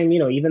long time,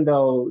 even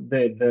though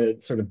the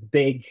sort of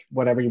big,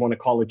 whatever you want to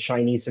call it,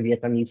 Chinese or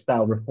Vietnamese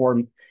style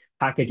reform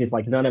packages,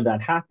 like none of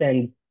that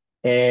happened.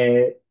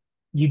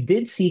 You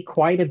did see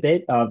quite a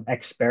bit of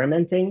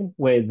experimenting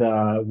with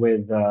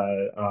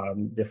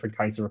different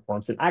kinds of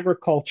reforms in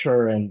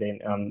agriculture and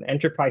in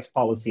enterprise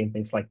policy and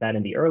things like that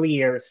in the early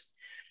years.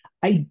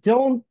 I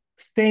don't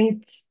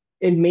think,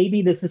 and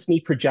maybe this is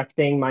me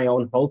projecting my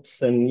own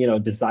hopes and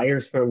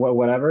desires for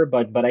whatever,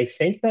 but I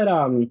think that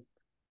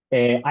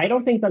I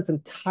don't think that's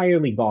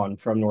entirely gone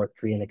from North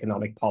Korean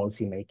economic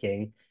policy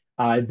making.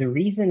 The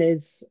reason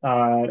is,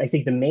 I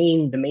think the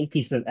main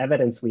piece of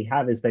evidence we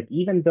have is that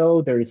even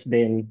though there's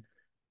been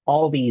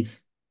all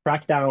these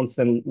crackdowns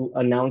and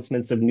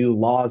announcements of new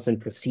laws and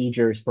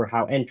procedures for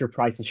how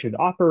enterprises should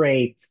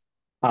operate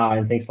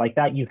and things like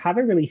that, you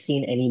haven't really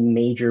seen any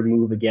major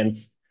move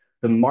against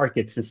the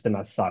market system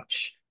as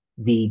such.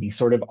 The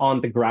sort of on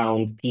the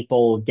ground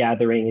people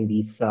gathering in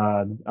these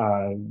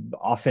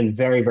often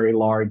very, very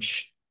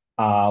large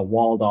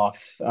walled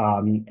off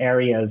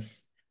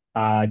areas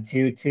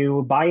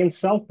to buy and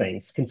sell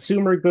things,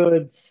 consumer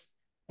goods,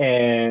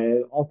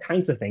 all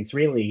kinds of things,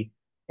 really.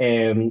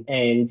 And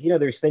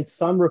there's been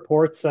some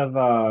reports of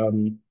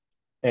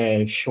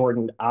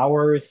shortened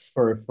hours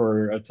for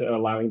to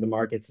allowing the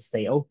markets to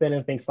stay open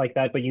and things like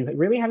that. But you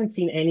really haven't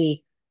seen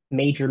any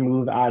major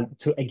move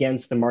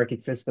against the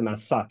market system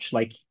as such.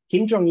 Like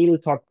Kim Jong-il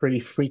talked pretty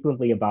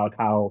frequently about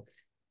how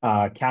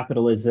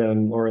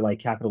capitalism or like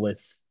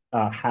capitalist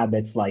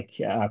habits like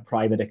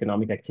private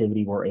economic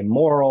activity were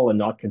immoral and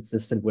not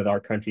consistent with our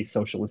country's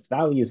socialist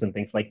values and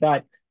things like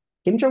that.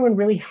 Kim Jong-un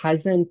really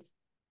hasn't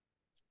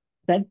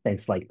said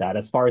things like that,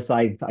 as far as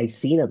I've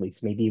seen at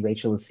least. Maybe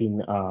Rachel has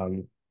seen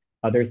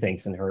other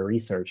things in her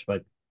research,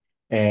 but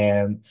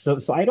so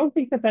I don't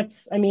think that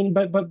that's. I mean,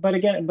 but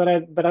again,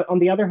 but on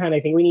the other hand,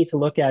 I think we need to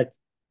look at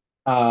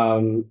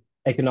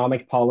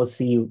economic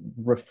policy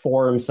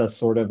reforms as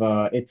sort of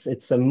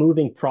it's a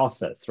moving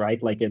process,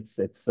 right? Like it's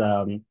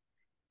not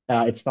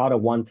a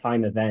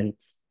one-time event,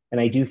 and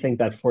I do think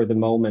that for the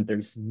moment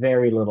there's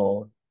very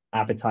little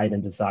appetite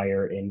and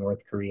desire in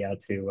North Korea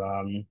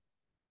to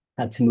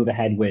move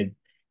ahead with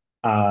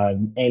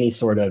any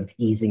sort of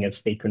easing of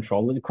state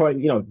control. It's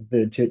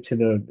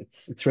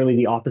really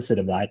the opposite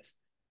of that.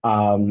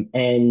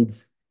 And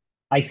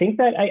I think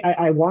that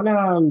I want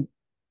to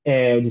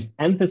just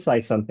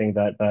emphasize something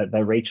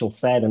that Rachel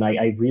said, and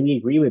I really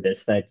agree with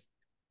this, that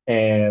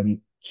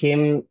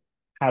Kim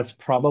has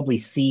probably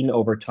seen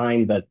over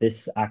time that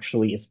this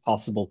actually is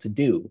possible to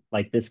do,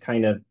 like this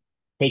kind of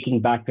taking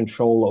back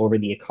control over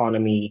the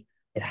economy.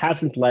 It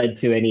hasn't led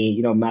to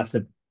any,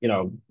 massive,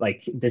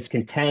 like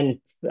discontent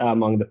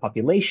among the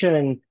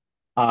population.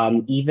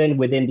 Even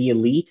within the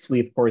elites,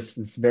 we of course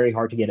it's very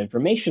hard to get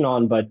information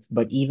on, but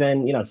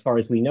even as far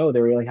as we know,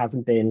 there really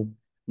hasn't been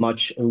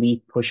much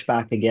elite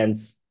pushback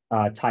against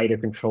tighter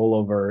control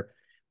over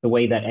the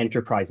way that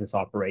enterprises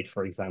operate,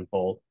 for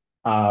example.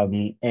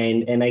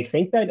 And I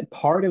think that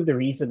part of the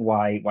reason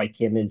why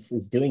Kim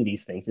is doing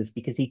these things is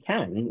because he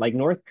can. Like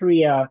North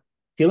Korea,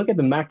 if you look at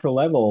the macro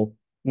level,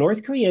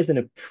 North Korea is in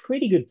a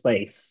pretty good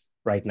place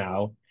right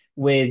now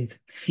with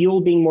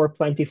fuel being more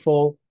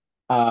plentiful,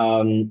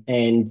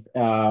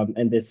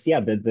 And this, yeah,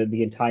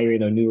 the entire,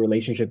 new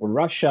relationship with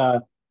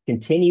Russia,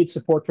 continued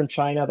support from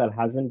China that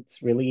hasn't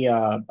really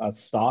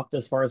stopped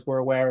as far as we're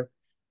aware.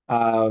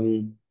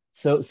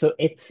 So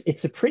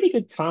it's a pretty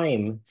good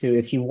time to,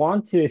 if you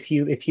want to, if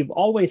you've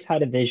always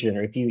had a vision,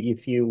 or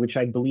if you which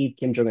I believe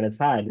Kim Jong-un has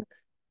had,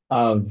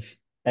 of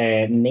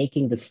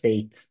making the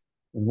state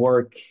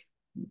work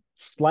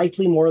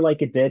slightly more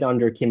like it did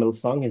under Kim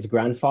Il-sung, his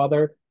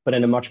grandfather, but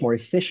in a much more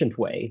efficient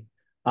way.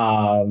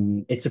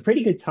 It's a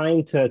pretty good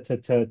time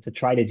to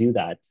try to do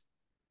that.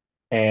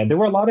 And there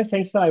were a lot of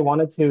things that I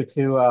wanted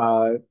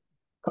to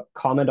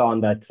comment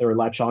on, that, or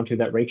latch onto,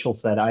 that Rachel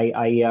said.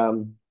 I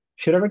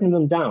should have written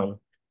them down,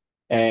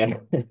 uh,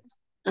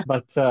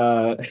 but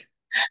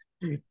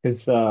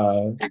because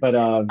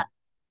but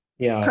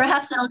yeah,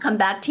 Perhaps it'll come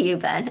back to you,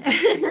 Ben.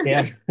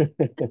 yeah.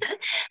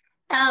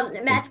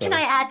 think Matt, can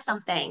I so. add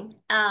something?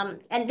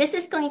 And this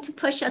is going to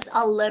push us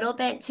a little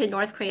bit to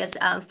North Korea's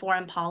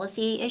foreign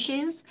policy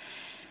issues.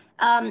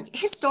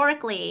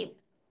 Historically,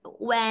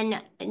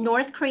 when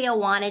North Korea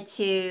wanted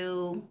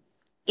to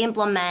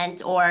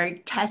implement or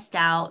test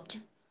out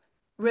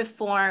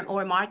reform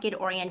or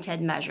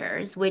market-oriented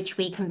measures, which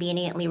we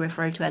conveniently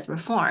refer to as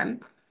reform,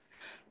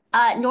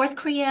 North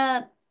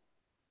Korea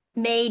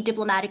made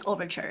diplomatic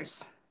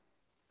overtures,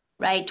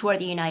 right, toward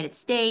the United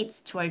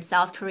States, toward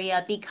South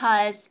Korea,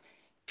 because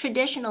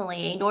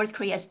traditionally North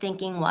Korea's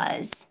thinking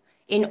was,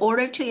 in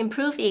order to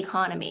improve the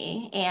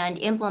economy and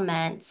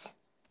implement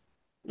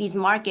these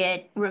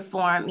market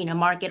reform,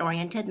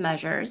 market-oriented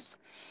measures,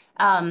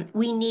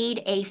 we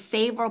need a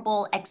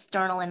favorable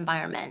external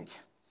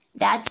environment.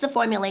 That's the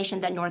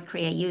formulation that North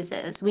Korea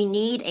uses. We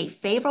need a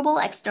favorable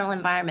external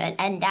environment,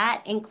 and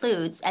that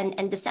includes,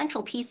 and the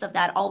central piece of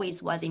that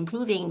always was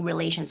improving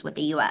relations with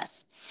the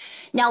US.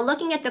 Now,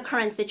 looking at the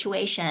current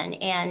situation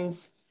and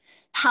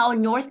how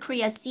North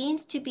Korea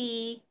seems to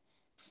be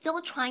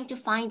still trying to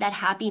find that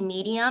happy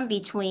medium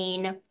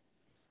between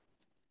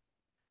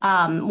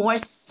more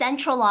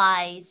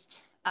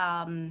centralized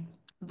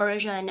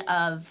version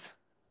of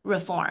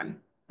reform,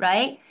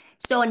 right?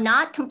 So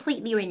not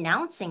completely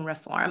renouncing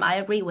reform. I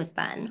agree with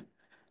Ben.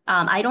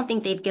 I don't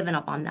think they've given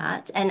up on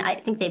that, and I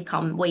think they've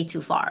come way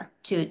too far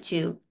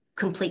to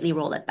completely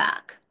roll it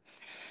back.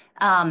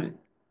 Um,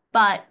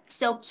 but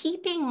so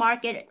keeping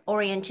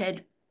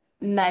market-oriented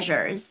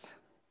measures,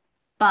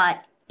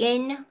 but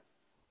in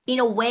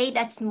a way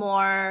that's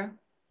more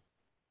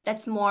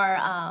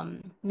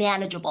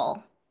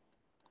manageable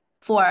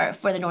for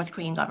the North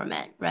Korean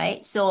government,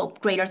 right? So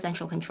greater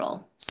central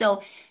control.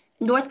 So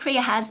North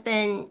Korea has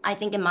been, I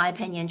think, in my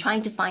opinion,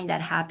 trying to find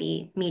that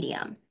happy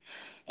medium.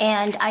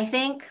 And I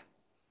think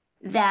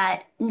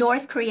that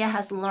North Korea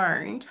has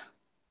learned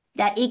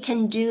that it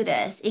can do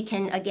this. It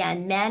can,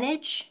 again,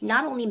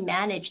 not only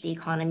manage the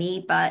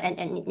economy, but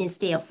and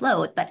stay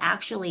afloat, but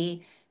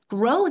actually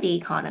grow the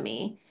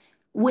economy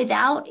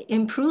without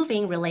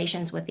improving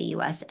relations with the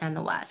US and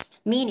the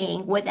West,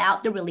 meaning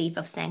without the relief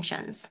of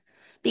sanctions.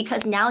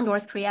 Because now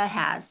North Korea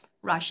has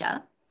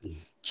Russia.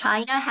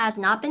 China has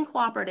not been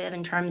cooperative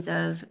in terms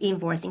of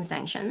enforcing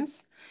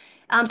sanctions.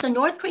 So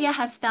North Korea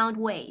has found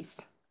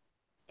ways.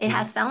 It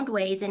has found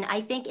ways, and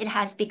I think it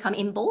has become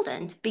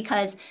emboldened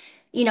because,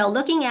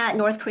 looking at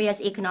North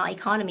Korea's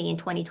economy in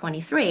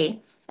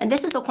 2023, and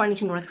this is according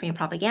to North Korean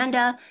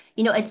propaganda,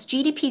 its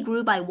GDP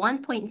grew by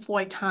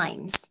 1.4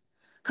 times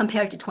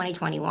compared to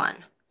 2021.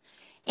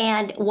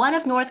 And one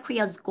of North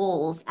Korea's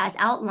goals, as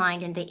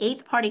outlined in the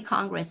Eighth Party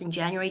Congress in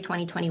January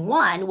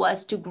 2021,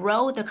 was to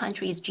grow the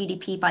country's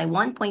GDP by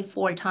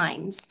 1.4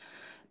 times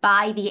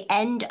by the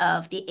end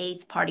of the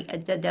eighth party,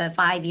 the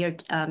 5-year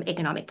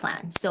economic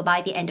plan. So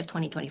by the end of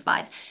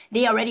 2025,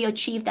 they already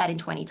achieved that in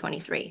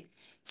 2023.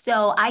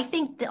 So I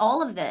think that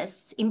all of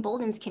this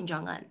emboldens Kim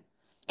Jong-un.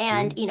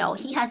 And,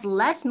 he has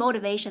less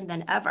motivation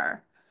than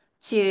ever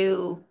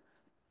to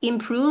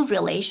improve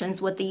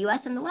relations with the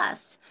US and the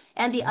West.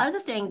 And the other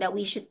thing that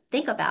we should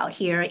think about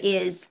here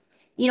is,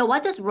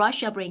 what does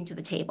Russia bring to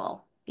the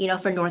table,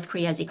 for North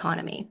Korea's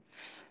economy?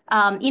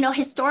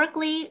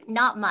 Historically,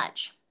 not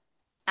much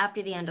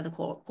after the end of the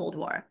Cold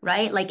War,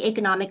 right? Like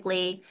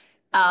economically,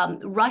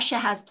 Russia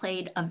has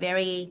played a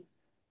very,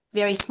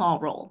 very small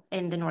role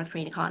in the North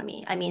Korean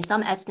economy. I mean,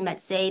 some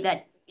estimates say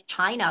that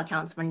China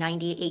accounts for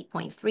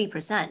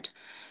 98.3%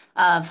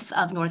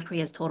 of North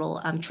Korea's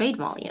total trade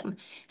volume.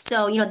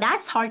 So,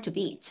 that's hard to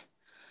beat.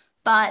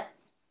 But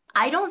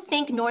I don't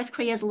think North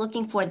Korea is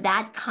looking for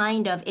that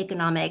kind of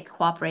economic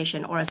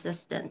cooperation or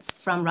assistance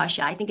from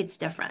Russia. I think it's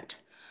different.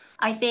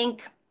 I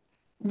think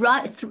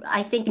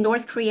I think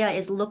North Korea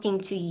is looking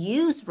to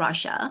use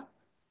Russia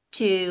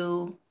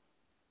to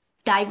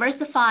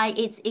diversify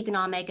its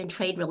economic and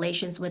trade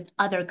relations with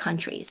other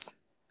countries,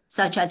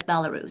 such as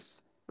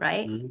Belarus,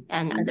 right?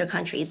 And other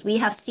countries. We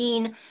have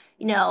seen,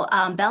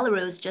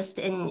 Belarus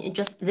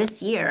just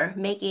this year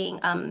making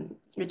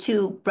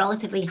two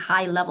relatively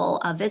high level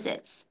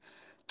visits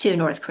to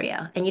North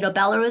Korea. And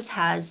Belarus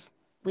has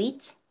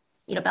wheat,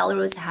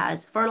 Belarus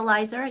has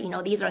fertilizer,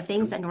 these are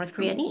things that North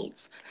Korea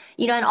needs.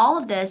 And all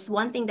of this,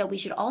 one thing that we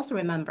should also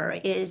remember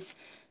is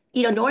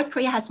North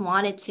Korea has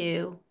wanted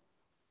to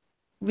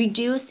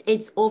reduce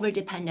its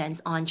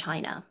overdependence on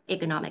China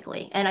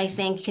economically. And I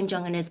think Kim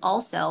Jong-un is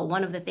also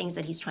one of the things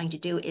that he's trying to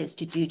do is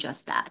to do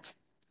just that.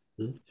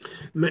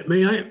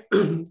 May I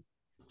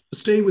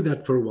stay with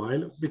that for a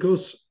while?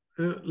 Because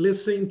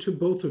listening to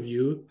both of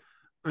you,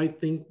 I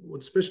think,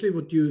 especially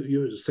what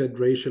you said,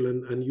 Rachel,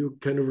 and you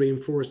kind of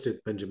reinforced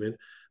it, Benjamin,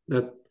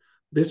 that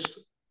this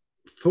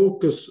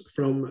focus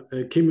from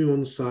Kim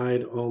Jong-un's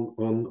side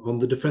on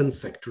the defense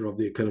sector of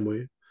the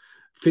economy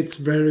fits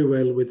very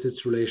well with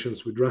its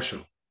relations with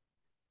Russia.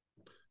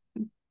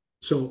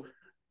 So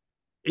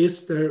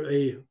is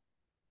it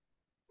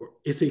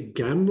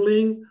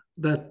gambling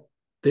that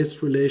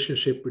this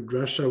relationship with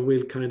Russia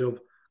will kind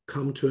of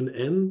come to an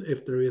end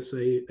if there is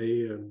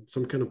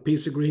some kind of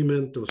peace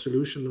agreement or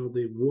solution of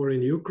the war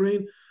in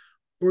Ukraine?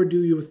 Or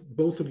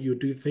both of you,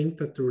 do you think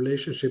that the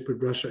relationship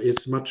with Russia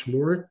is much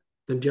more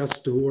than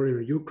just the war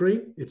in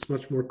Ukraine? It's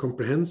much more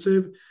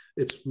comprehensive,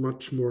 it's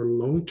much more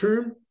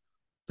long-term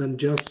than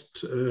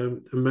just a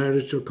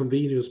marriage of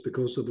convenience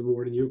because of the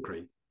war in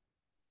Ukraine?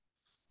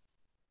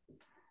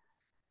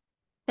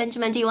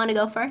 Benjamin, do you want to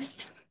go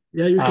first?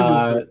 Yeah, you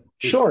can do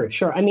first.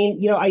 Sure. I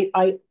mean,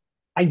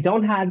 I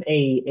don't have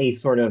a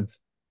sort of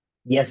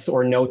yes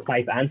or no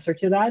type answer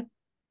to that.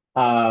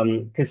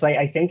 Because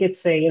I think it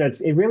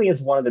really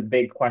is one of the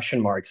big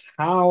question marks.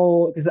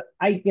 Because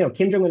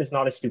Kim Jong-un is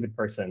not a stupid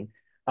person.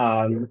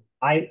 I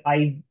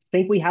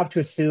think we have to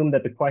assume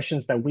that the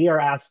questions that we are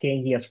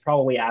asking, he has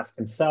probably asked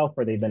himself,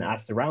 or they've been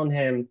asked around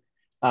him.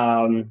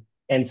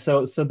 And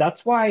so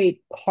that's why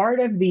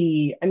I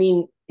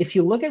mean, if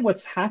you look at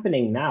what's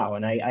happening now,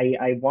 and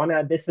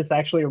this is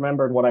actually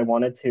remembered what I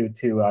wanted to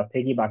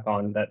piggyback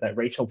on that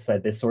Rachel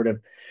said, this sort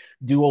of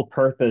dual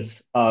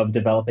purpose of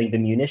developing the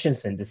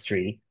munitions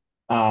industry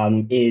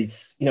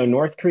is,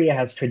 North Korea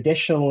has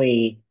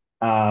traditionally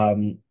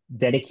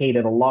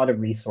dedicated a lot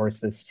of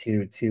resources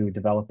to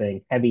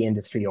developing heavy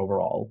industry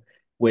overall,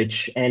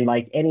 and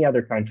like any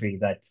other country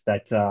in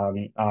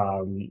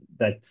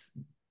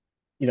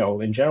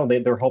general,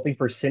 they're hoping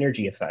for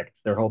synergy effects.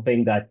 They're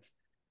hoping that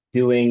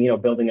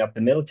building up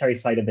the military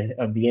side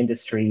of the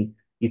industry,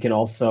 you can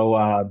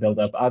also build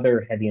up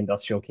other heavy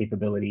industrial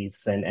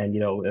capabilities and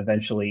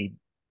eventually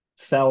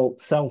sell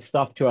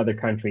stuff to other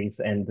countries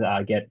and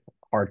get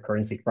hard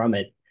currency from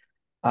it.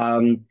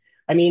 I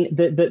mean,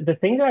 the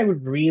thing that I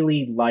would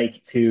really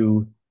like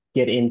to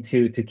get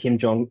into to Kim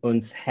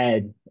Jong-un's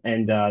head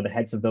and the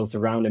heads of those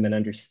around him and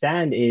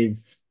understand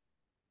is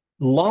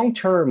long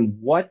term,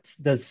 what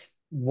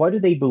do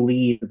they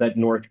believe that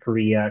North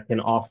Korea can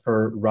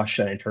offer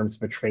Russia in terms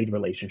of a trade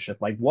relationship?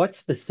 Like, what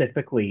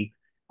specifically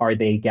are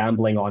they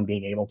gambling on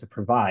being able to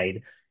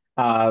provide?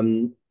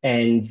 And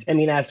I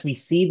mean, as we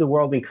see the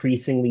world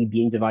increasingly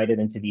being divided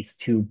into these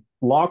two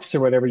blocks or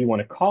whatever you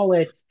want to call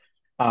it,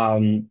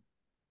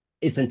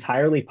 it's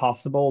entirely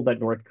possible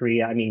that North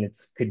Korea, I mean, it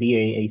could be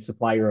a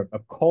supplier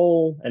of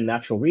coal and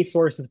natural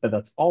resources, but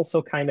that's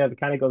also kind of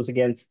goes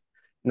against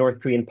North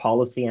Korean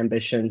policy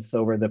ambitions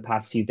over the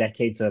past few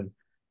decades of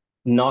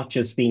not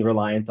just being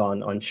reliant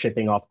on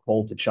shipping off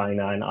coal to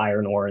China and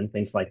iron ore and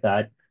things like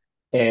that.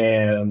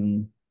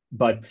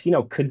 But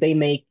could they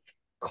make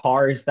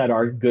cars that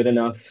are good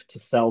enough to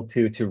sell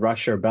to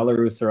Russia or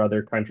Belarus or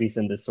other countries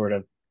in this sort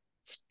of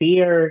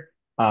sphere?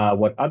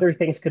 What other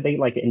things could they,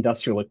 like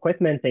industrial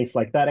equipment, things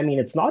like that? I mean,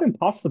 it's not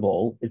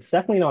impossible. It's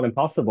definitely not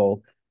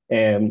impossible.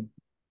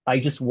 I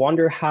just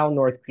wonder how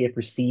North Korea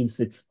perceives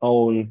its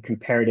own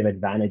comparative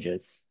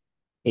advantages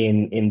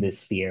in this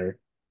sphere.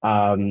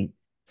 But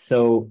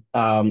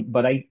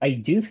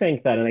I do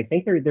think that, and I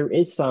think there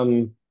is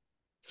some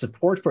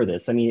support for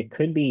this. I mean, it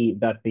could be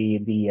that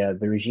the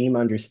regime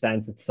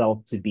understands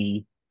itself to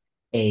be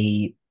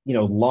a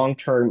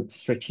long-term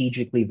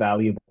strategically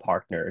valuable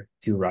partner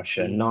to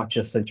Russia, not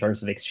just in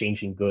terms of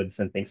exchanging goods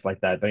and things like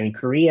that. But in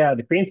Korea,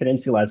 the Korean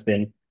Peninsula has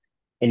been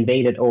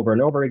invaded over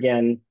and over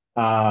again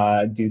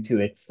due to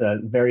its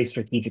very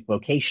strategic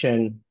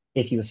location.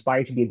 If you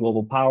aspire to be a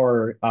global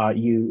power,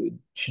 you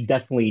should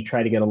definitely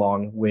try to get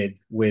along with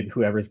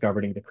whoever's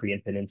governing the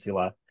Korean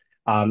Peninsula.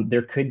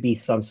 There could be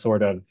some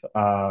sort of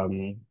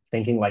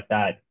thinking like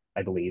that,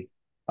 I believe,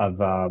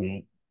 of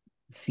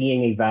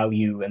seeing a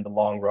value in the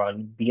long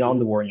run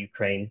beyond the war in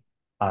Ukraine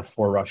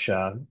for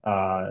Russia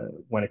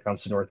when it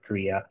comes to North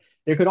Korea.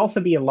 There could also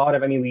be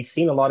I mean, we've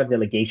seen a lot of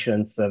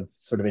delegations of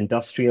sort of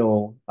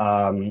industrial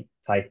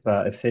type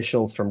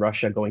officials from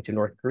Russia going to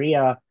North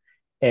Korea.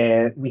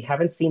 We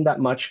haven't seen that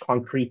much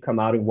concrete come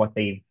out of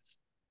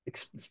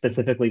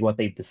specifically what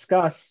they've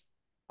discussed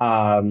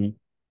and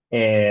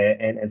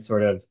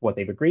sort of what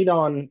they've agreed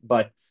on.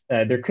 But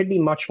there could be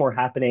much more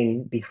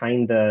happening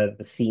behind the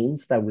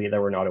scenes that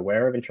we're not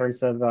aware of in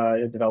terms of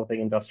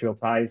developing industrial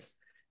ties.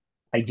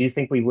 I do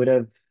think we would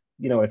have,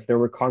 if there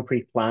were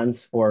concrete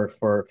plans for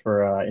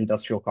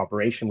industrial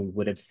cooperation, we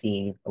would have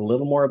seen a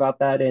little more about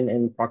that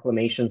in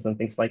proclamations and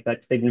things like that.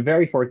 'Cause they've been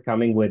very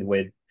forthcoming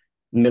with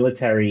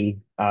military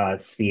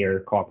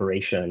sphere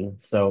cooperation.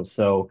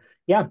 So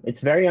yeah,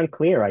 it's very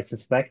unclear. I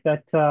suspect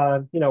that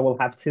we'll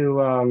have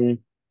to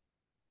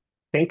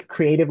think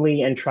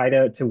creatively and try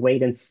to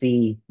wait and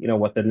see,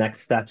 what the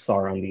next steps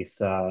are on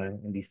these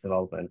in these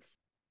developments.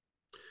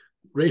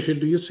 Rachel,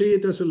 do you see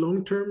it as a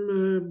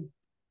long-term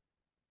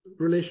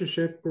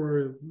relationship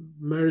or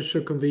marriage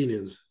of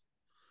convenience?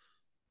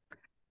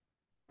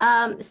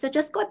 So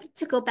just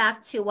to go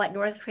back to what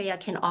North Korea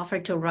can offer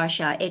to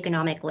Russia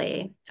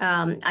economically,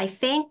 I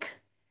think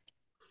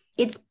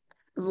it's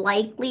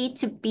likely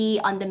to be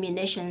on the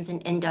munitions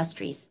and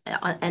industries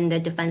and the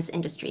defense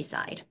industry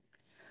side.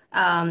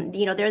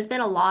 There's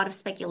been a lot of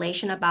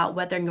speculation about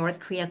whether North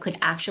Korea could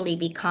actually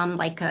become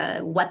like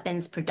a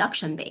weapons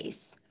production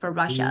base for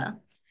Russia.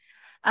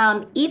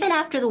 Even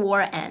after the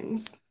war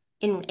ends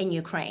in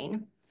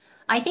Ukraine,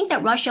 I think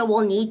that Russia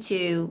will need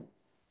to,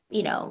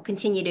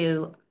 continue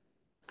to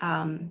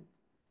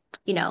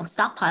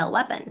stockpile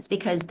weapons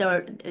because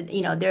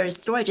their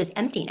storage is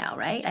empty now,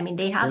 right? I mean,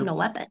 they have Yeah, no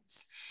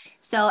weapons.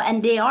 So,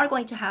 and they are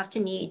going to have to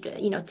need,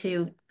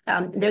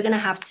 they're going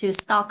to have to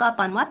stock up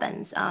on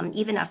weapons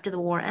even after the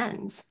war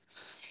ends.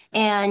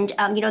 And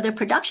their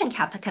production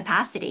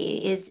capacity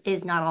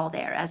is not all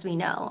there, as we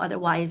know.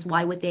 Otherwise,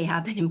 why would they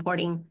have been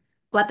importing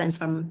weapons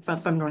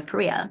from North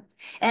Korea?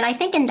 And I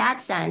think in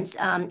that sense,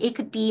 it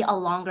could be a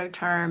longer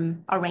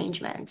term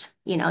arrangement.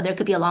 There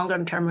could be a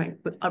longer term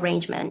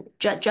arrangement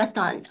just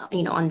on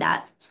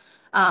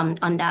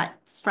that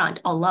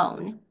front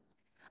alone.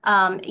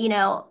 Um, you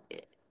know,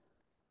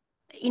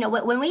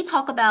 when we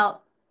talk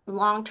about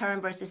long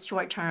term versus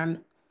short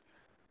term,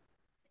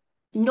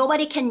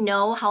 nobody can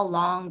know how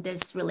long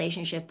this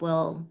relationship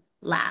will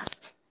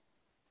last,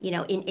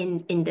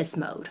 in this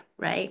mode,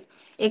 right?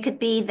 It could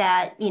be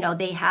that,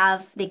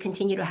 they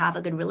continue to have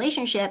a good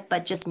relationship,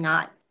 but just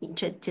not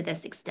to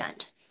this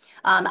extent.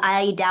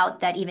 I doubt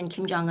that even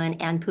Kim Jong-un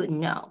and Putin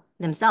know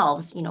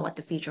themselves, what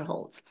the future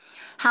holds.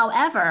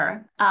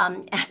 However,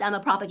 as I'm a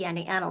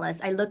propaganda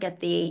analyst, I look at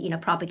the,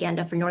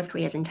 propaganda for North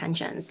Korea's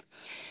intentions.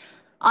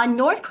 On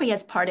North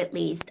Korea's part, at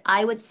least,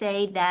 I would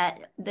say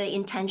that the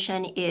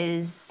intention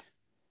is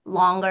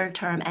longer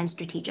term and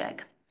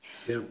strategic.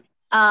 yeah,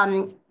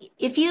 Um,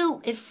 if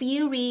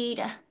you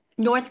read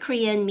North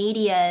Korean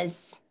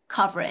media's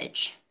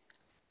coverage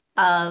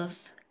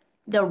of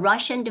the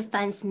Russian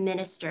defense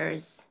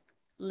minister's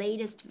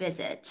latest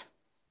visit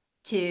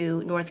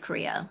to North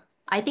Korea,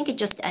 I think it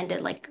just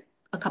ended like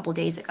a couple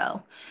days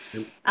ago.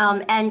 yeah,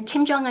 And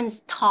Kim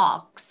Jong-un's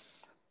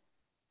talks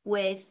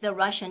with the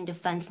Russian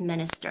defense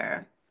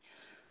minister.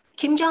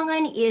 Kim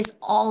Jong-un is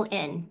all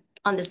in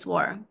on this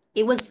war.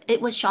 It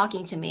was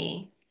shocking to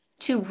me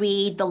to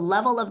read the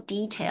level of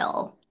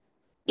detail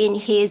in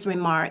his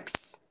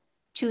remarks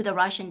to the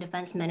Russian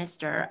defense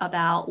minister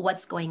about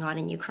what's going on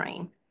in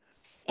Ukraine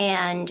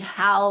and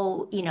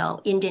how,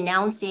 in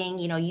denouncing,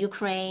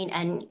 Ukraine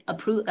and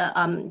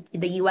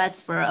the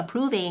US for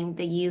approving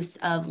the use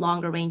of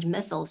longer range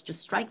missiles to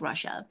strike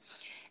Russia.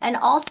 And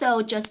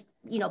also just,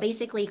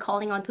 basically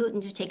calling on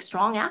Putin to take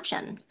strong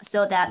action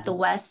so that the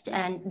West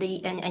and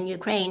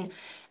Ukraine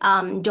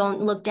don't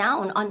look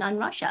down on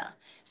Russia.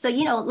 So,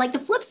 like the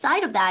flip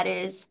side of that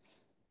is,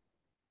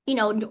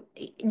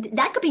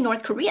 that could be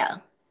North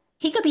Korea.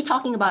 He could be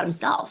talking about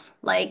himself.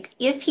 Like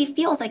if he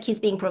feels like he's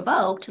being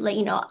provoked, like,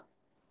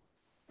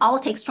 I'll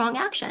take strong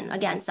action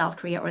against South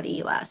Korea or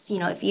the US.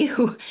 If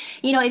you,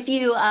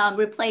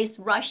 replace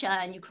Russia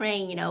and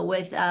Ukraine,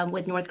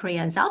 with North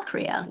Korea and South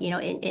Korea,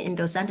 in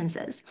those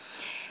sentences.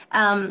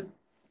 Um,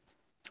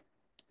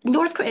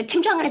 North Korea,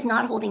 Kim Jong-un is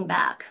not holding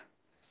back.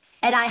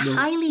 And I no,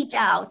 highly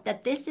doubt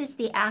that this is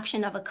the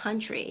action of a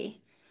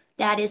country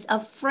that is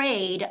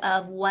afraid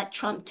of what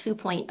Trump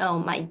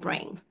 2.0 might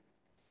bring,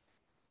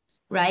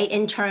 right?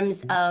 In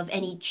terms of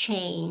any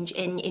change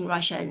in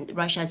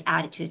Russia's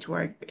attitude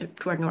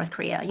toward North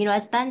Korea.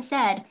 As Ben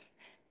said,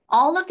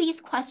 all of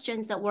these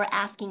questions that we're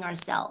asking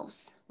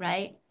ourselves,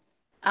 right?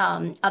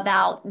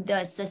 About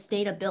the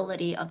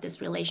sustainability of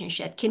this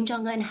relationship, Kim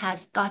Jong-un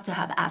has got to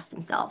have asked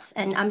himself.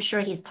 And I'm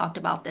sure he's talked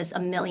about this a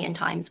million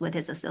times with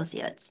his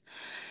associates.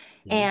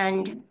 mhm,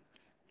 And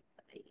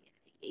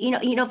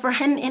for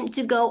him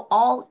to go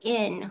all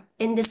in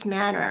this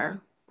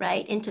manner,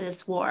 right, into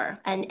this war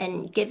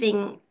and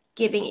giving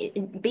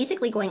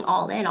basically going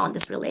all in on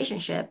this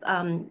relationship,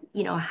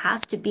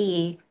 has to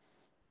be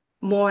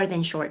more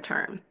than short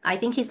term. I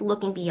think he's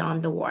looking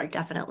beyond the war,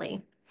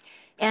 definitely.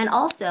 And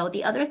also,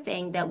 the other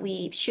thing that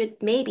we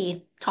should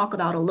maybe talk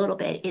about a little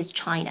bit is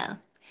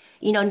China.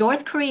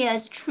 North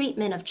Korea's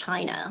treatment of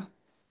China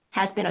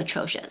has been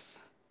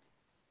atrocious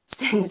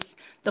since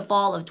the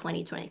fall of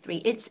 2023.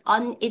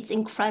 It's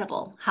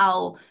incredible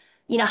how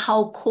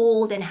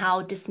cold and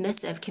how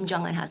dismissive Kim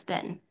Jong-un has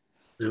been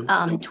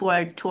yeah,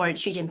 toward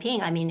Xi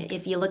Jinping. I mean,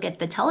 if you look at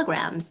the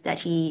telegrams that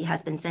he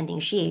has been sending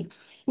Xi,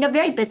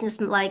 very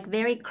businesslike,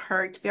 very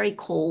curt, very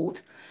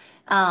cold.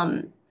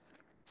 Um,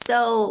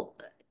 so,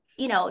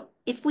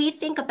 if we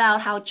think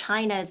about how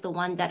China is the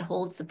one that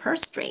holds the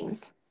purse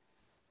strings,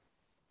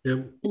 yeah,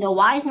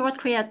 why is North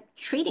Korea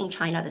treating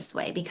China this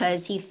way?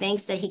 Because he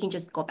thinks that he can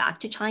just go back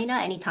to China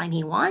anytime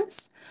he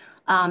wants.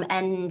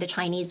 And the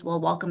Chinese will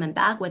welcome him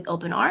back with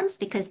open arms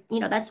because,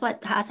 that's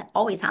what has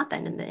always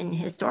happened in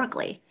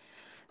historically.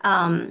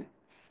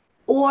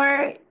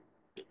 Or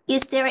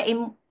is there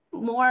a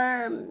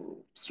more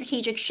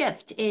strategic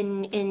shift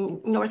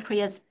in North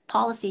Korea's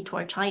policy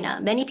toward China?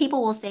 Many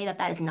people will say that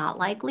that is not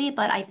likely,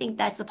 but I think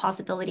that's a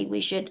possibility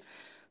we should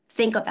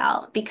think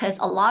about because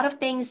a lot of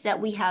things that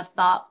we have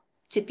thought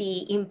to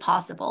be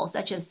impossible,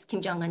 such as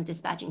Kim Jong-un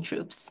dispatching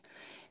troops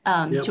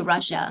to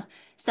Russia,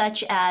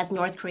 such as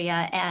North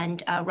Korea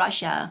and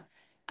Russia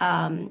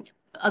um,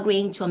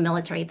 agreeing to a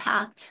military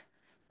pact,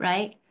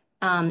 right?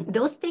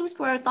 Those things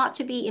were thought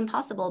to be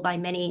impossible by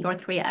many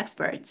North Korea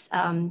experts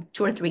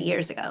 2 or 3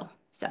 years ago.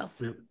 So,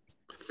 Yeah.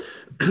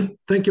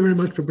 Thank you very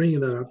much for bringing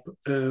that up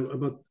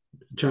about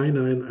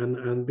China,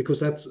 and because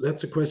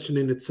that's a question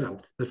in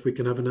itself that we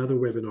can have another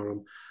webinar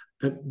on.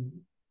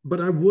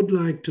 But I would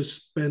like to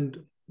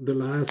spend the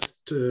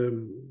last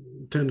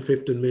 10,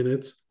 15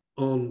 minutes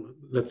on,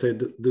 let's say,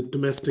 the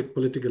domestic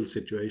political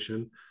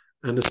situation,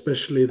 and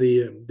especially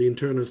the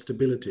internal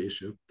stability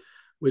issue,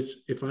 which,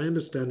 if I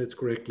understand it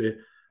correctly,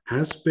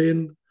 has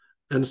been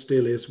and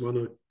still is one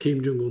of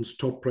Kim Jong-un's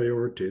top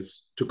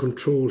priorities to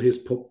control his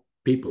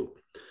people.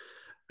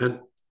 And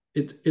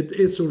it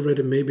is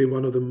already maybe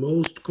one of the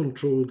most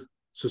controlled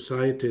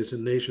societies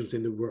and nations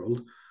in the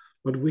world.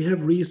 But we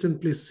have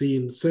recently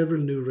seen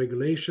several new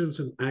regulations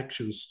and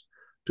actions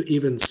to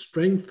even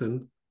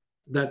strengthen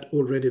that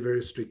already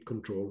very strict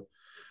control.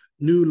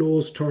 New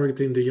laws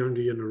targeting the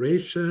younger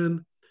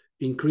generation,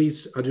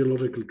 increased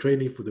ideological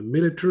training for the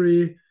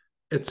military,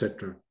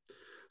 etc.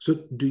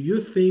 So do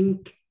you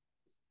think,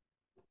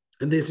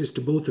 and this is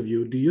to both of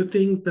you, do you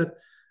think that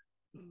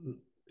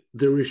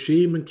the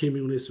regime in Kim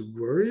Jong-un is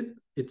worried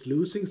it's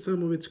losing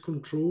some of its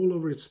control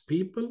over its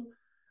people,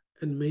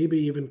 and maybe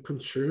even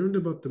concerned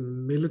about the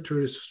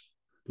military's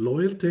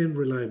loyalty and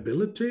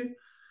reliability?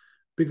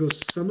 Because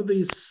some of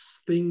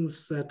these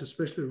things that,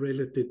 especially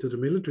related to the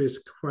military, is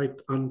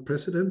quite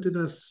unprecedented,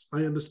 as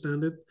I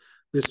understand it.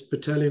 This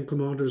battalion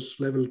commanders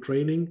level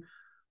training,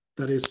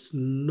 that is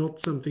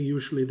not something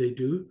usually they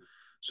do.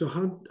 So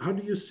how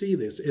do you see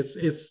this?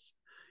 Is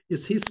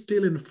he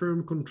still in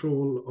firm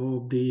control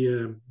of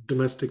the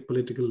domestic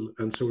political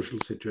and social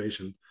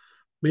situation?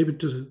 Maybe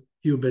to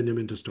you,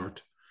 Benjamin, to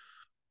start.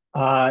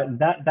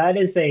 That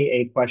is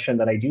a question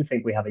that I do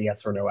think we have a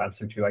yes or no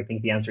answer to. I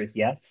think the answer is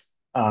yes.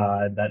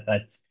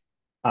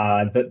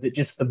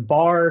 Just the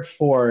bar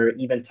for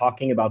even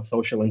talking about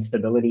social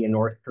instability in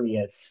North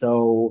Korea is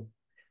so,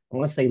 I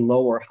want to say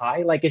low or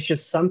high. Like it's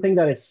just something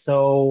that is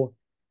so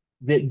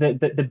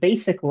the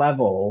basic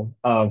level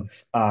of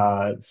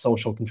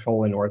social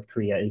control in North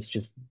Korea is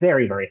just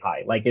very, very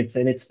high. Like it's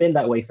been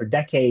that way for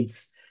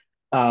decades.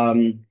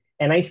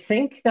 And I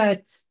think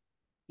that,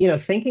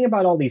 thinking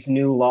about all these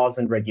new laws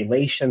and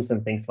regulations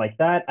and things like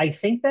that, I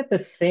think that the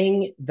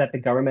thing that the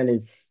government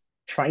is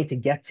trying to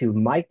get to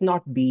might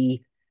not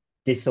be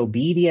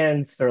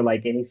disobedience or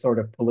like any sort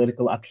of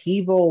political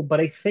upheaval,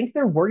 but I think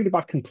they're worried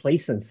about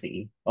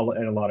complacency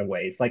in a lot of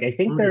ways. Like I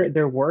think Okay.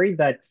 they're worried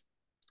that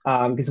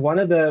because one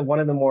of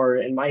the more,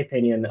 in my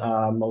opinion,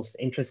 most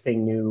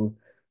interesting new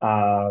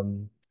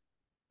sort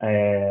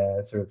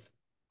of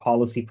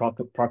policy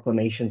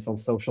proclamations on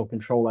social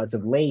control as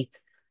of late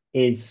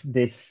is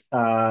this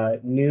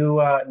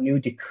new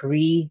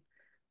decree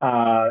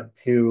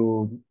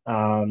to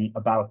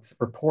about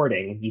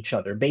reporting each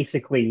other,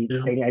 basically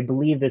Yeah. stating, I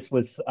believe this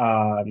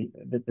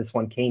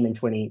one came in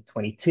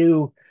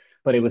 2022,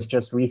 but it was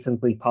just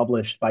recently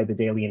published by the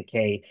Daily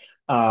NK.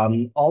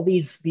 All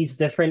these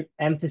different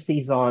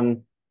emphases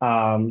on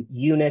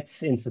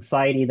units in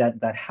society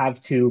that have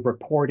to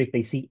report if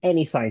they see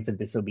any signs of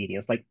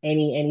disobedience, like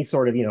any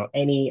sort of,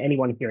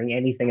 anyone hearing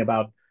anything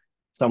about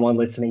someone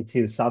listening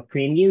to South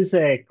Korean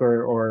music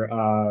or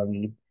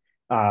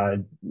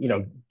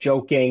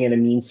joking in a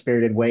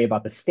mean-spirited way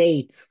about the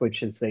state,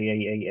 which is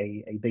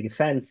a big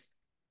offense.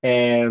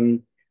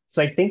 So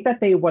I think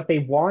that what they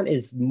want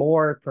is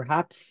more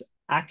perhaps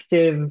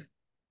active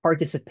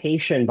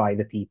participation by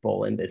the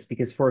people in this,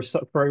 because for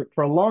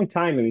a long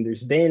time, I mean,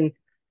 there's been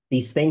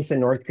these things in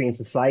North Korean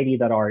society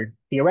that are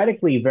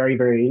theoretically very,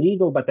 very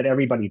illegal, but that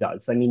everybody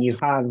does. I mean, you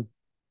have,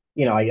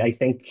 I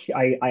think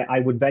I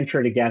would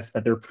venture to guess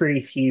that there are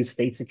pretty few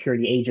state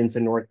security agents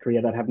in North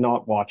Korea that have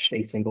not watched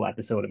a single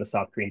episode of a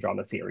South Korean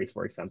drama series,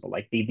 for example.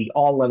 Like the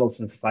all levels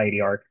of society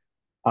are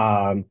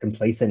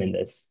complacent in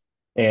this.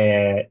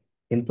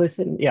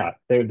 Implicit, yeah,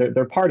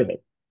 they're part of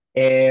it.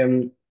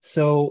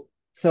 So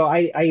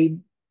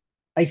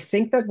I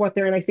think that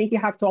and I think you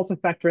have to also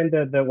factor in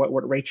the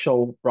what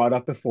Rachel brought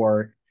up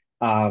before,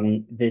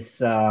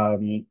 this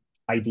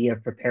idea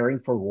of preparing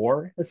for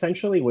war,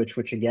 essentially,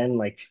 which again,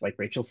 like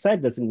Rachel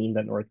said, doesn't mean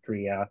that North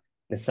Korea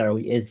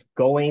necessarily is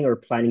going or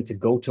planning to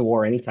go to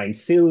war anytime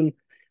soon.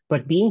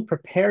 But being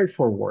prepared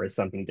for war is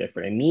something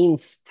different. It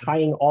means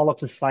tying all of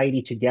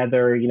society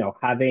together,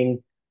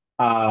 having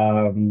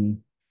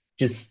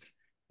just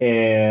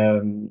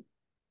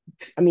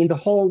I mean, the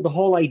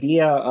whole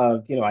idea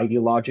of,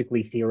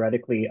 ideologically,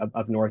 theoretically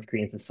of North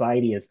Korean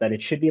society is that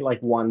it should be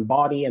like one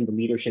body and the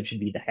leadership should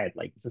be the head.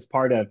 Like this is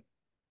part of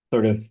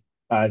sort of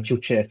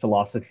Juche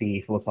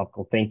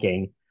philosophical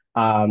thinking.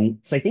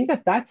 So I think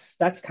that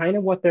that's kind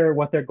of what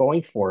they're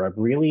going for. Of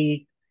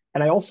really,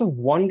 and I also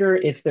wonder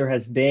if there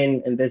has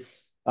been, and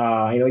this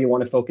I know you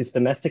want to focus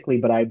domestically,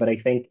 but I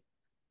think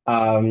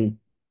I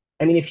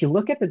mean if you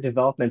look at the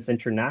developments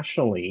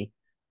internationally,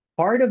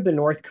 part of the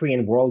North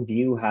Korean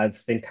worldview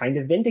has been kind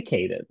of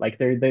vindicated. Like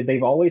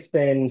they've always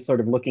been sort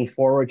of looking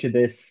forward to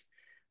this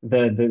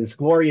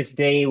glorious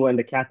day when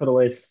the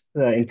capitalist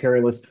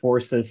imperialist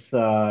forces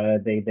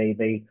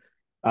they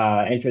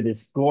enter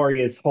this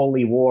glorious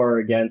holy war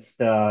against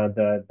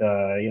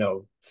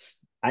the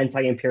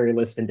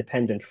anti-imperialist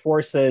independent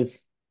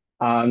forces.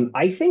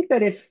 I think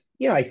that if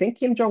I think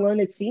Kim Jong-un,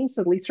 it seems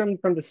at least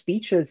from the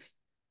speeches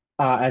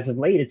as of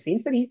late, it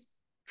seems that he's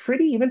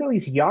pretty, even though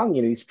he's young,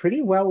 he's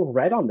pretty well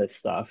read on this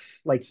stuff.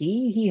 Like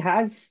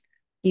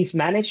he's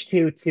managed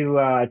to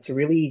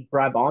really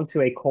grab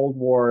onto a Cold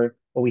War,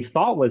 what we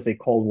thought was a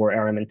Cold War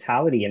era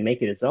mentality, and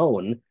make it his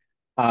own.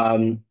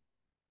 Um,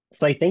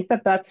 so I think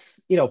that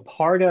that's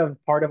part of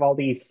all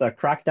these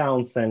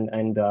crackdowns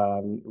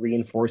and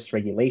reinforced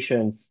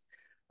regulations.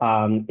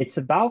 It's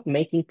about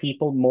making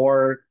people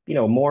more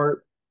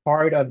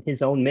part of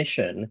his own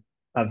mission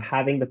of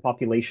having the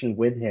population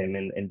with him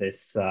in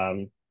this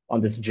on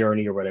this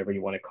journey or whatever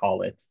you want to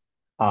call it.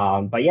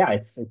 But yeah,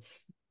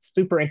 it's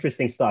super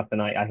interesting stuff,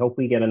 and I hope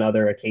we get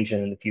another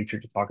occasion in the future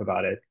to talk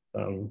about it.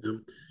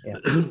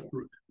 Yeah.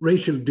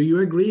 Rachel, do you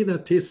agree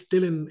that he's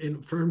still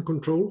in firm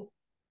control?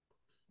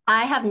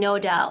 I have no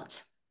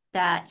doubt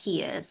that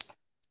he is.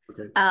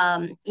 Okay.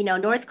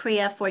 North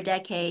Korea for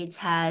decades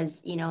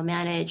has,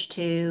 managed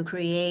to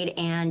create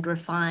and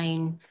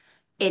refine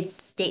its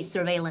state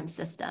surveillance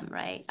system,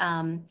 right?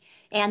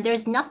 And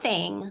there's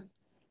nothing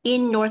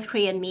in North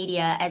Korean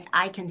media, as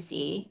I can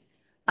see,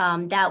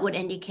 that would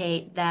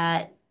indicate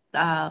that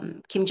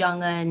Kim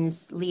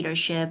Jong-un's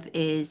leadership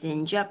is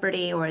in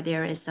jeopardy or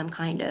there is some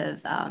kind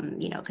of,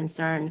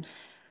 concern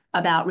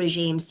about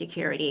regime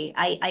security.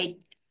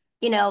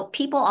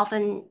 People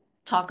often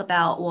talk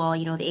about, well,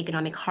 the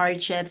economic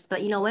hardships,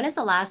 but when is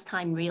the last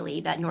time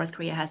really that North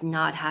Korea has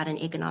not had an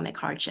economic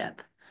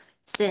hardship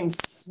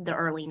since the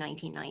early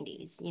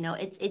 1990s?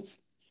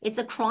 It's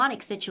a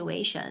chronic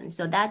situation.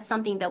 So that's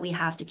something that we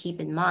have to keep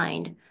in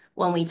mind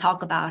when we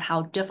talk about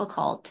how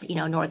difficult,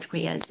 North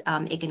Korea's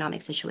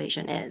economic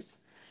situation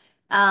is.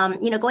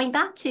 Going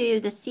back to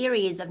the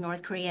series of the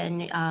North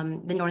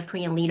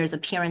Korean leaders'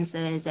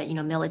 appearances at,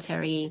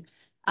 military,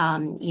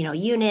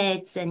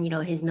 units and,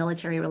 his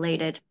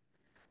military-related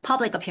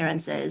public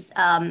appearances.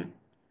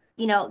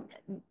 You know,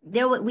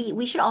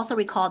 we should also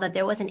recall that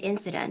there was an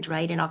incident,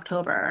 right, in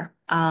October,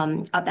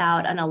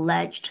 about an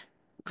alleged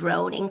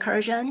drone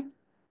incursion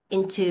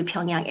into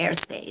Pyongyang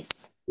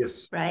airspace,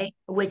 Yes. right?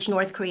 Which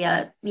North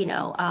Korea,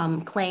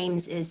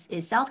 claims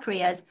is South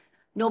Korea's.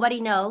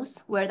 Nobody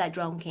knows where that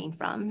drone came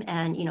from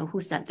and,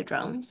 who sent the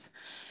drones.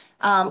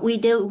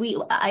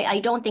 I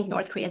don't think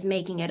North Korea is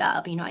making it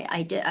up.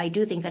 I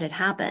do think that it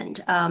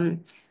happened.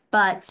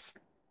 But,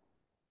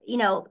 you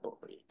know,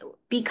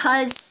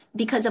 because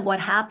of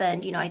what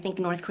happened, I think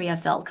North Korea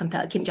felt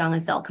compelled, Kim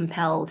Jong-un felt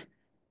compelled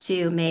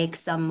to make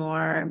some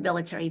more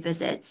military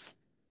visits.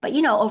 But,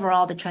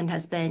 overall, the trend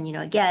has been,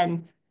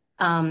 again,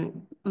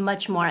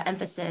 much more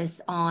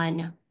emphasis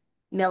on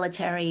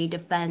military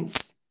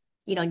defense,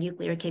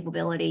 nuclear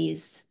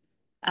capabilities,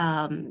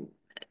 um,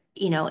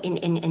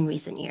 in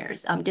recent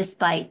years,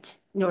 despite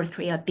North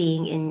Korea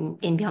being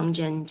in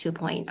Pyeongchang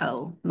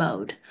 2.0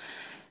 mode.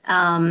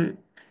 Um,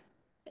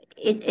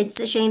 it's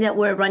a shame that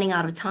we're running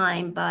out of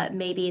time, but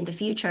maybe in the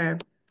future,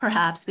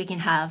 perhaps we can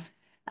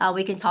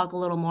talk a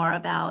little more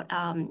about,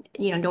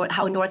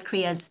 how North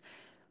Korea's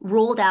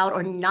rolled out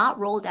or not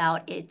rolled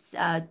out its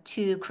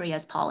two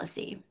Koreas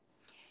policy.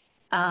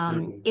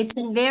 It's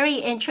been very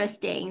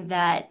interesting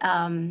that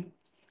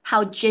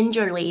how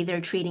gingerly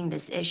they're treating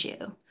this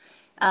issue.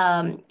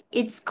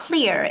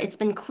 It's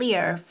been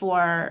clear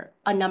for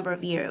a number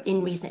of years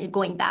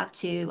going back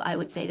to, I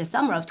would say, the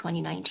summer of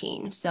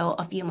 2019, so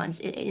a few months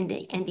in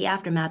the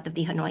aftermath of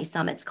the Hanoi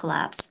summit's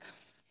collapse,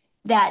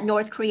 that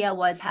North Korea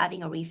was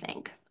having a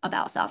rethink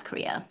about South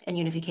Korea and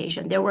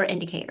unification. There were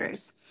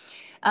indicators.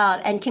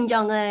 And Kim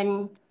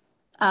Jong-un,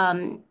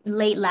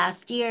 late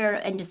last year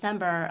in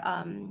December,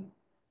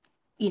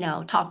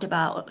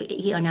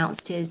 he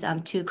announced his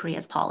two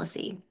Koreas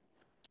policy,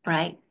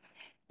 right?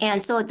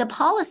 And so the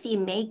policy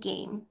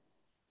making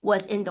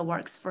was in the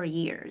works for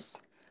years.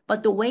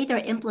 But the way they're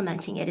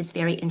implementing it is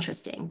very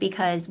interesting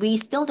because we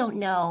still don't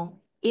know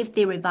if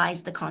they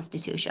revised the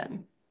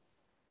constitution,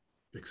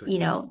 Exactly.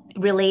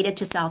 related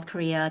to South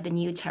Korea, the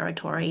new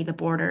territory, the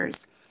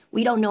borders.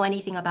 We don't know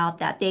anything about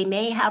that. They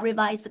may have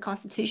revised the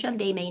constitution,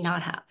 they may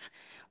not have.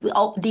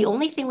 The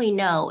only thing we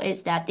know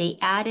is that they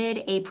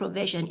added a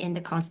provision in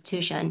the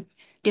constitution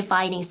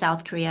defining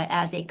South Korea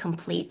as a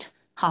complete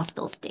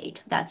hostile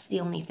state. That's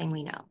the only thing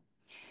we know.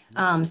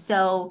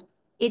 So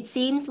it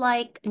seems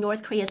like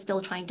North Korea is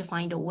still trying to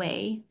find a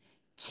way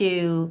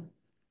to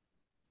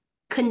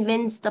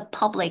convince the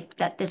public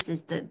that this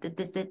is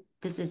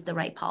the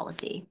right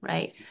policy,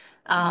 right?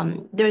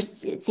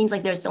 It seems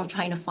like they're still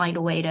trying to find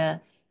a way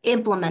to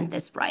implement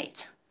this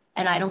right.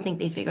 And I don't think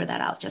they figured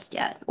that out just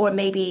yet. Or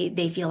maybe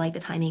they feel like the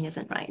timing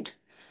isn't right.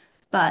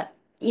 But,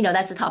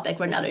 that's a topic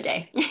for another day.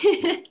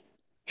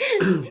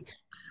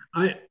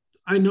 I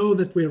I know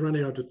that we're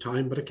running out of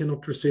time, but I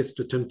cannot resist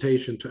the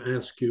temptation to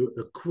ask you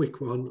a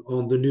quick one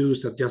on the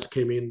news that just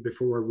came in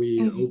before we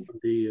Mhm.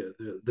 opened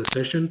the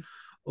session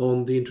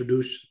on the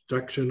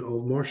introduction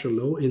of martial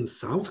law in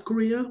South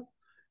Korea.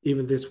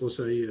 Even this was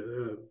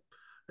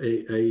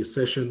a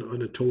session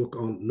on a talk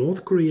on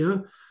North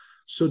Korea.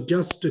 So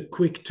just a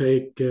quick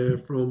take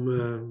from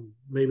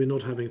maybe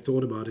not having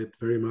thought about it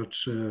very much,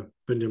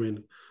 Benjamin.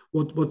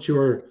 What's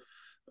your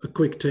a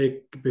quick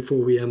take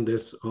before we end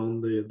this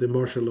on the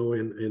martial law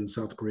in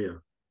South Korea?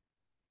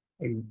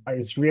 I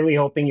was really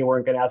hoping you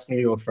weren't going to ask me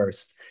to go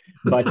first,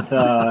 but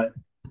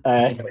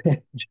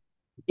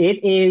it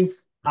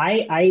is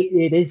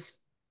it is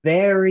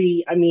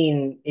very. I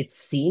mean, it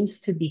seems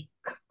to be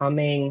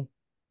coming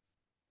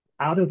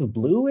out of the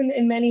blue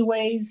in many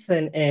ways,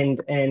 and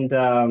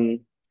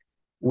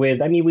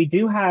with, I mean, we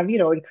do have,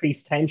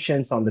 increased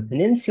tensions on the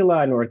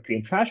peninsula, North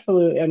Korean trash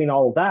pollution. I mean,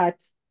 all of that.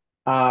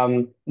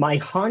 My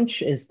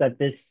hunch is that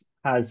this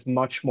has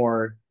much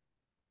more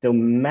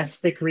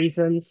domestic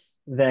reasons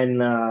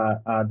than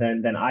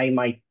I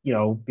might,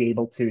 be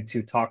able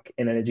to talk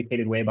in an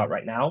educated way about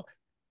right now.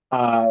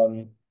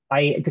 Um,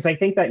 because I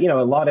think that,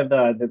 a lot of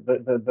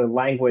the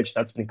language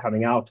that's been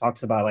coming out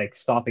talks about like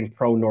stopping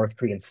pro-North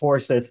Korean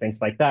forces, things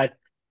like that.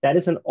 That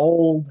is an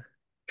old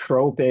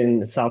trope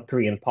in South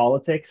Korean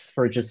politics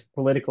for just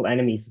political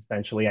enemies,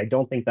 essentially. I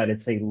don't think that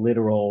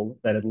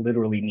that it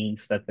literally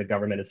means that the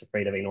government is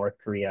afraid of a North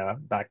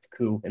Korea-backed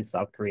coup in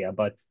South Korea.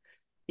 But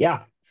yeah,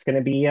 it's going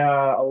to be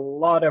a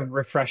lot of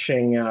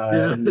refreshing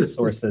Yeah. news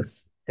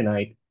sources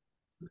tonight.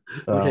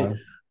 Okay.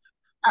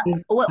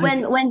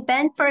 When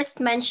Ben first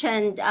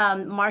mentioned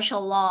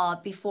martial law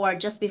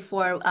just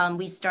before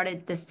we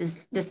started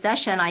this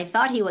session, I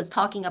thought he was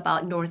talking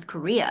about North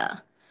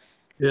Korea.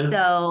 Yeah.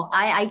 So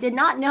I did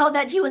not know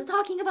that he was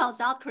talking about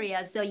South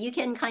Korea. So you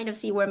can kind of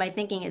see where my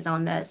thinking is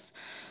on this.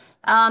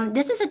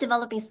 This is a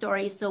developing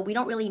story, so we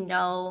don't really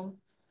know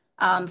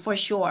for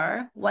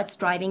sure what's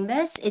driving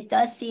this. It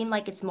does seem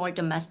like it's more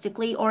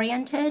domestically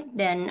oriented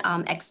than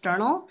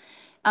external.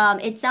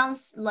 It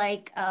sounds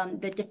like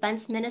the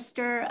defense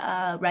minister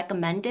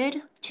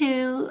recommended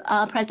to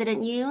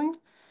President Yoon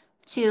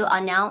to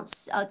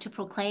announce, to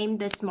proclaim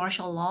this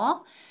martial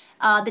law.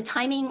 The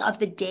timing of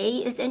the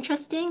day is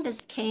interesting.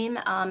 This came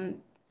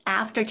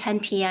after 10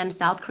 p.m.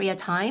 South Korea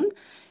time.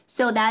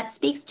 So that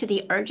speaks to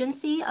the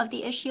urgency of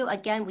the issue.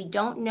 Again, we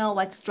don't know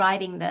what's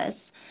driving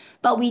this,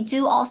 but we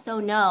do also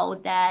know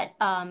that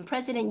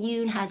President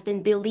Yoon has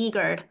been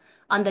beleaguered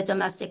on the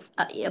domestic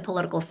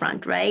political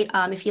front, right?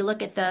 If you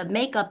look at the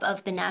makeup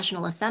of the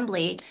National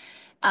Assembly,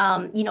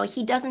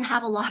 he doesn't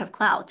have a lot of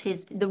clout,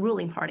 the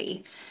ruling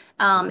party.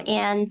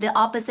 And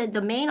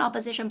the main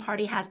opposition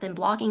party has been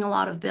blocking a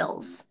lot of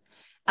bills.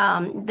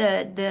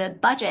 The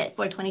budget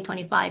for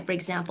 2025, for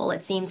example,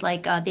 it seems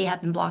like they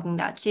have been blocking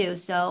that too.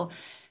 So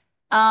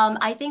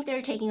I think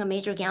they're taking a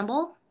major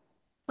gamble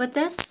with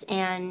this,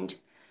 and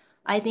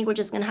I think we're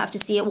just going to have to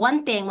see it.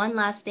 One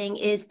last thing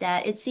is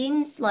that it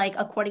seems like,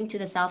 according to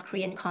the South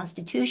Korean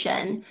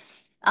constitution,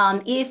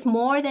 if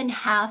more than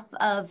half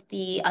of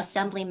the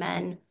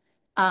assemblymen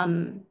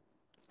um,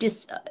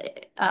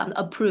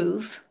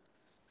 approve,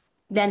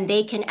 then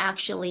they can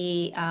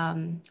actually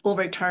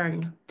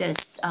overturn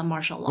this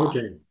martial law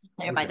Okay.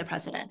 declared by Okay. the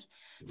president.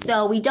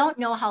 So we don't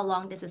know how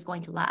long this is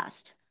going to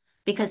last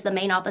because the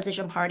main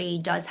opposition party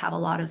does have a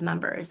lot of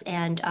members,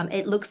 and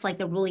it looks like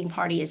the ruling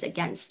party is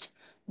against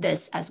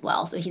this as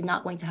well. So he's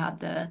not going to have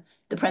the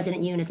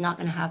President Yoon is not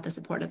going to have the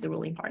support of the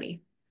ruling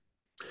party.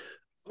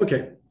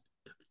 Okay.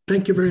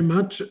 Thank you very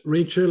much,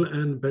 Rachel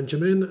and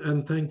Benjamin,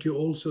 and thank you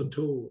also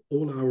to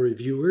all our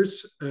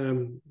viewers.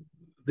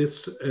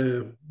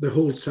 The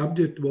whole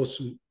subject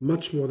was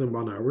much more than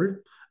 1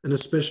 hour, and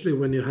especially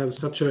when you have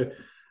such a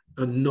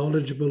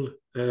knowledgeable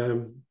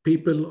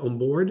people on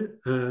board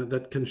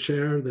that can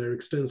share their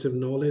extensive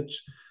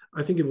knowledge.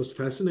 I think it was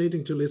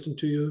fascinating to listen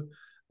to you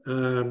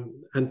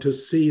and to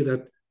see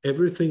that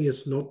everything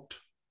is not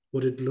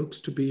what it looks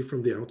to be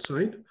from the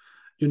outside.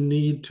 You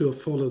need to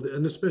follow,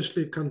 and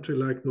especially a country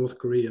like North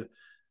Korea,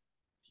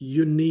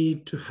 you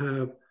need to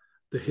have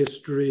the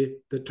history,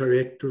 the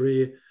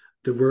trajectory,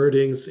 the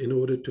wordings in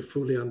order to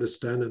fully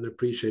understand and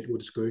appreciate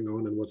what is going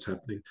on and what's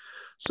happening.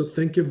 So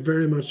thank you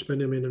very much,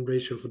 Benjamin and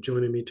Rachel, for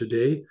joining me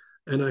today.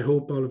 And I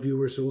hope our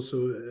viewers also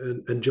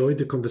enjoyed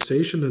the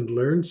conversation and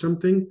learned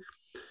something.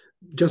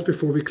 Just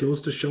before we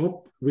close the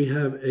shop, we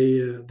have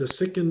the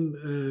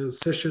second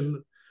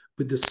session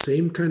with the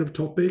same kind of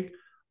topic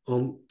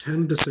on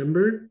 10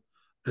 December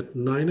at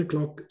 9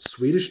 o'clock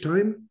Swedish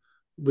time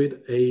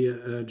with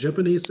a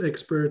Japanese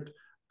expert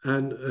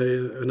and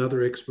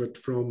another expert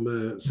from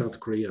South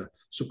Korea.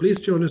 So please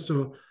join us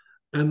now.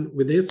 And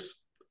with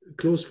this,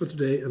 close for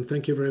today. And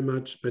thank you very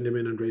much,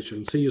 Benjamin and Rachel.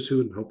 And see you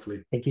soon,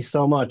 hopefully. Thank you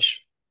so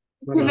much.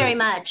 Thank you very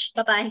Bye-bye. much.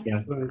 Bye-bye.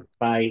 Yeah. Bye.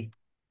 Bye.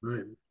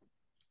 Bye.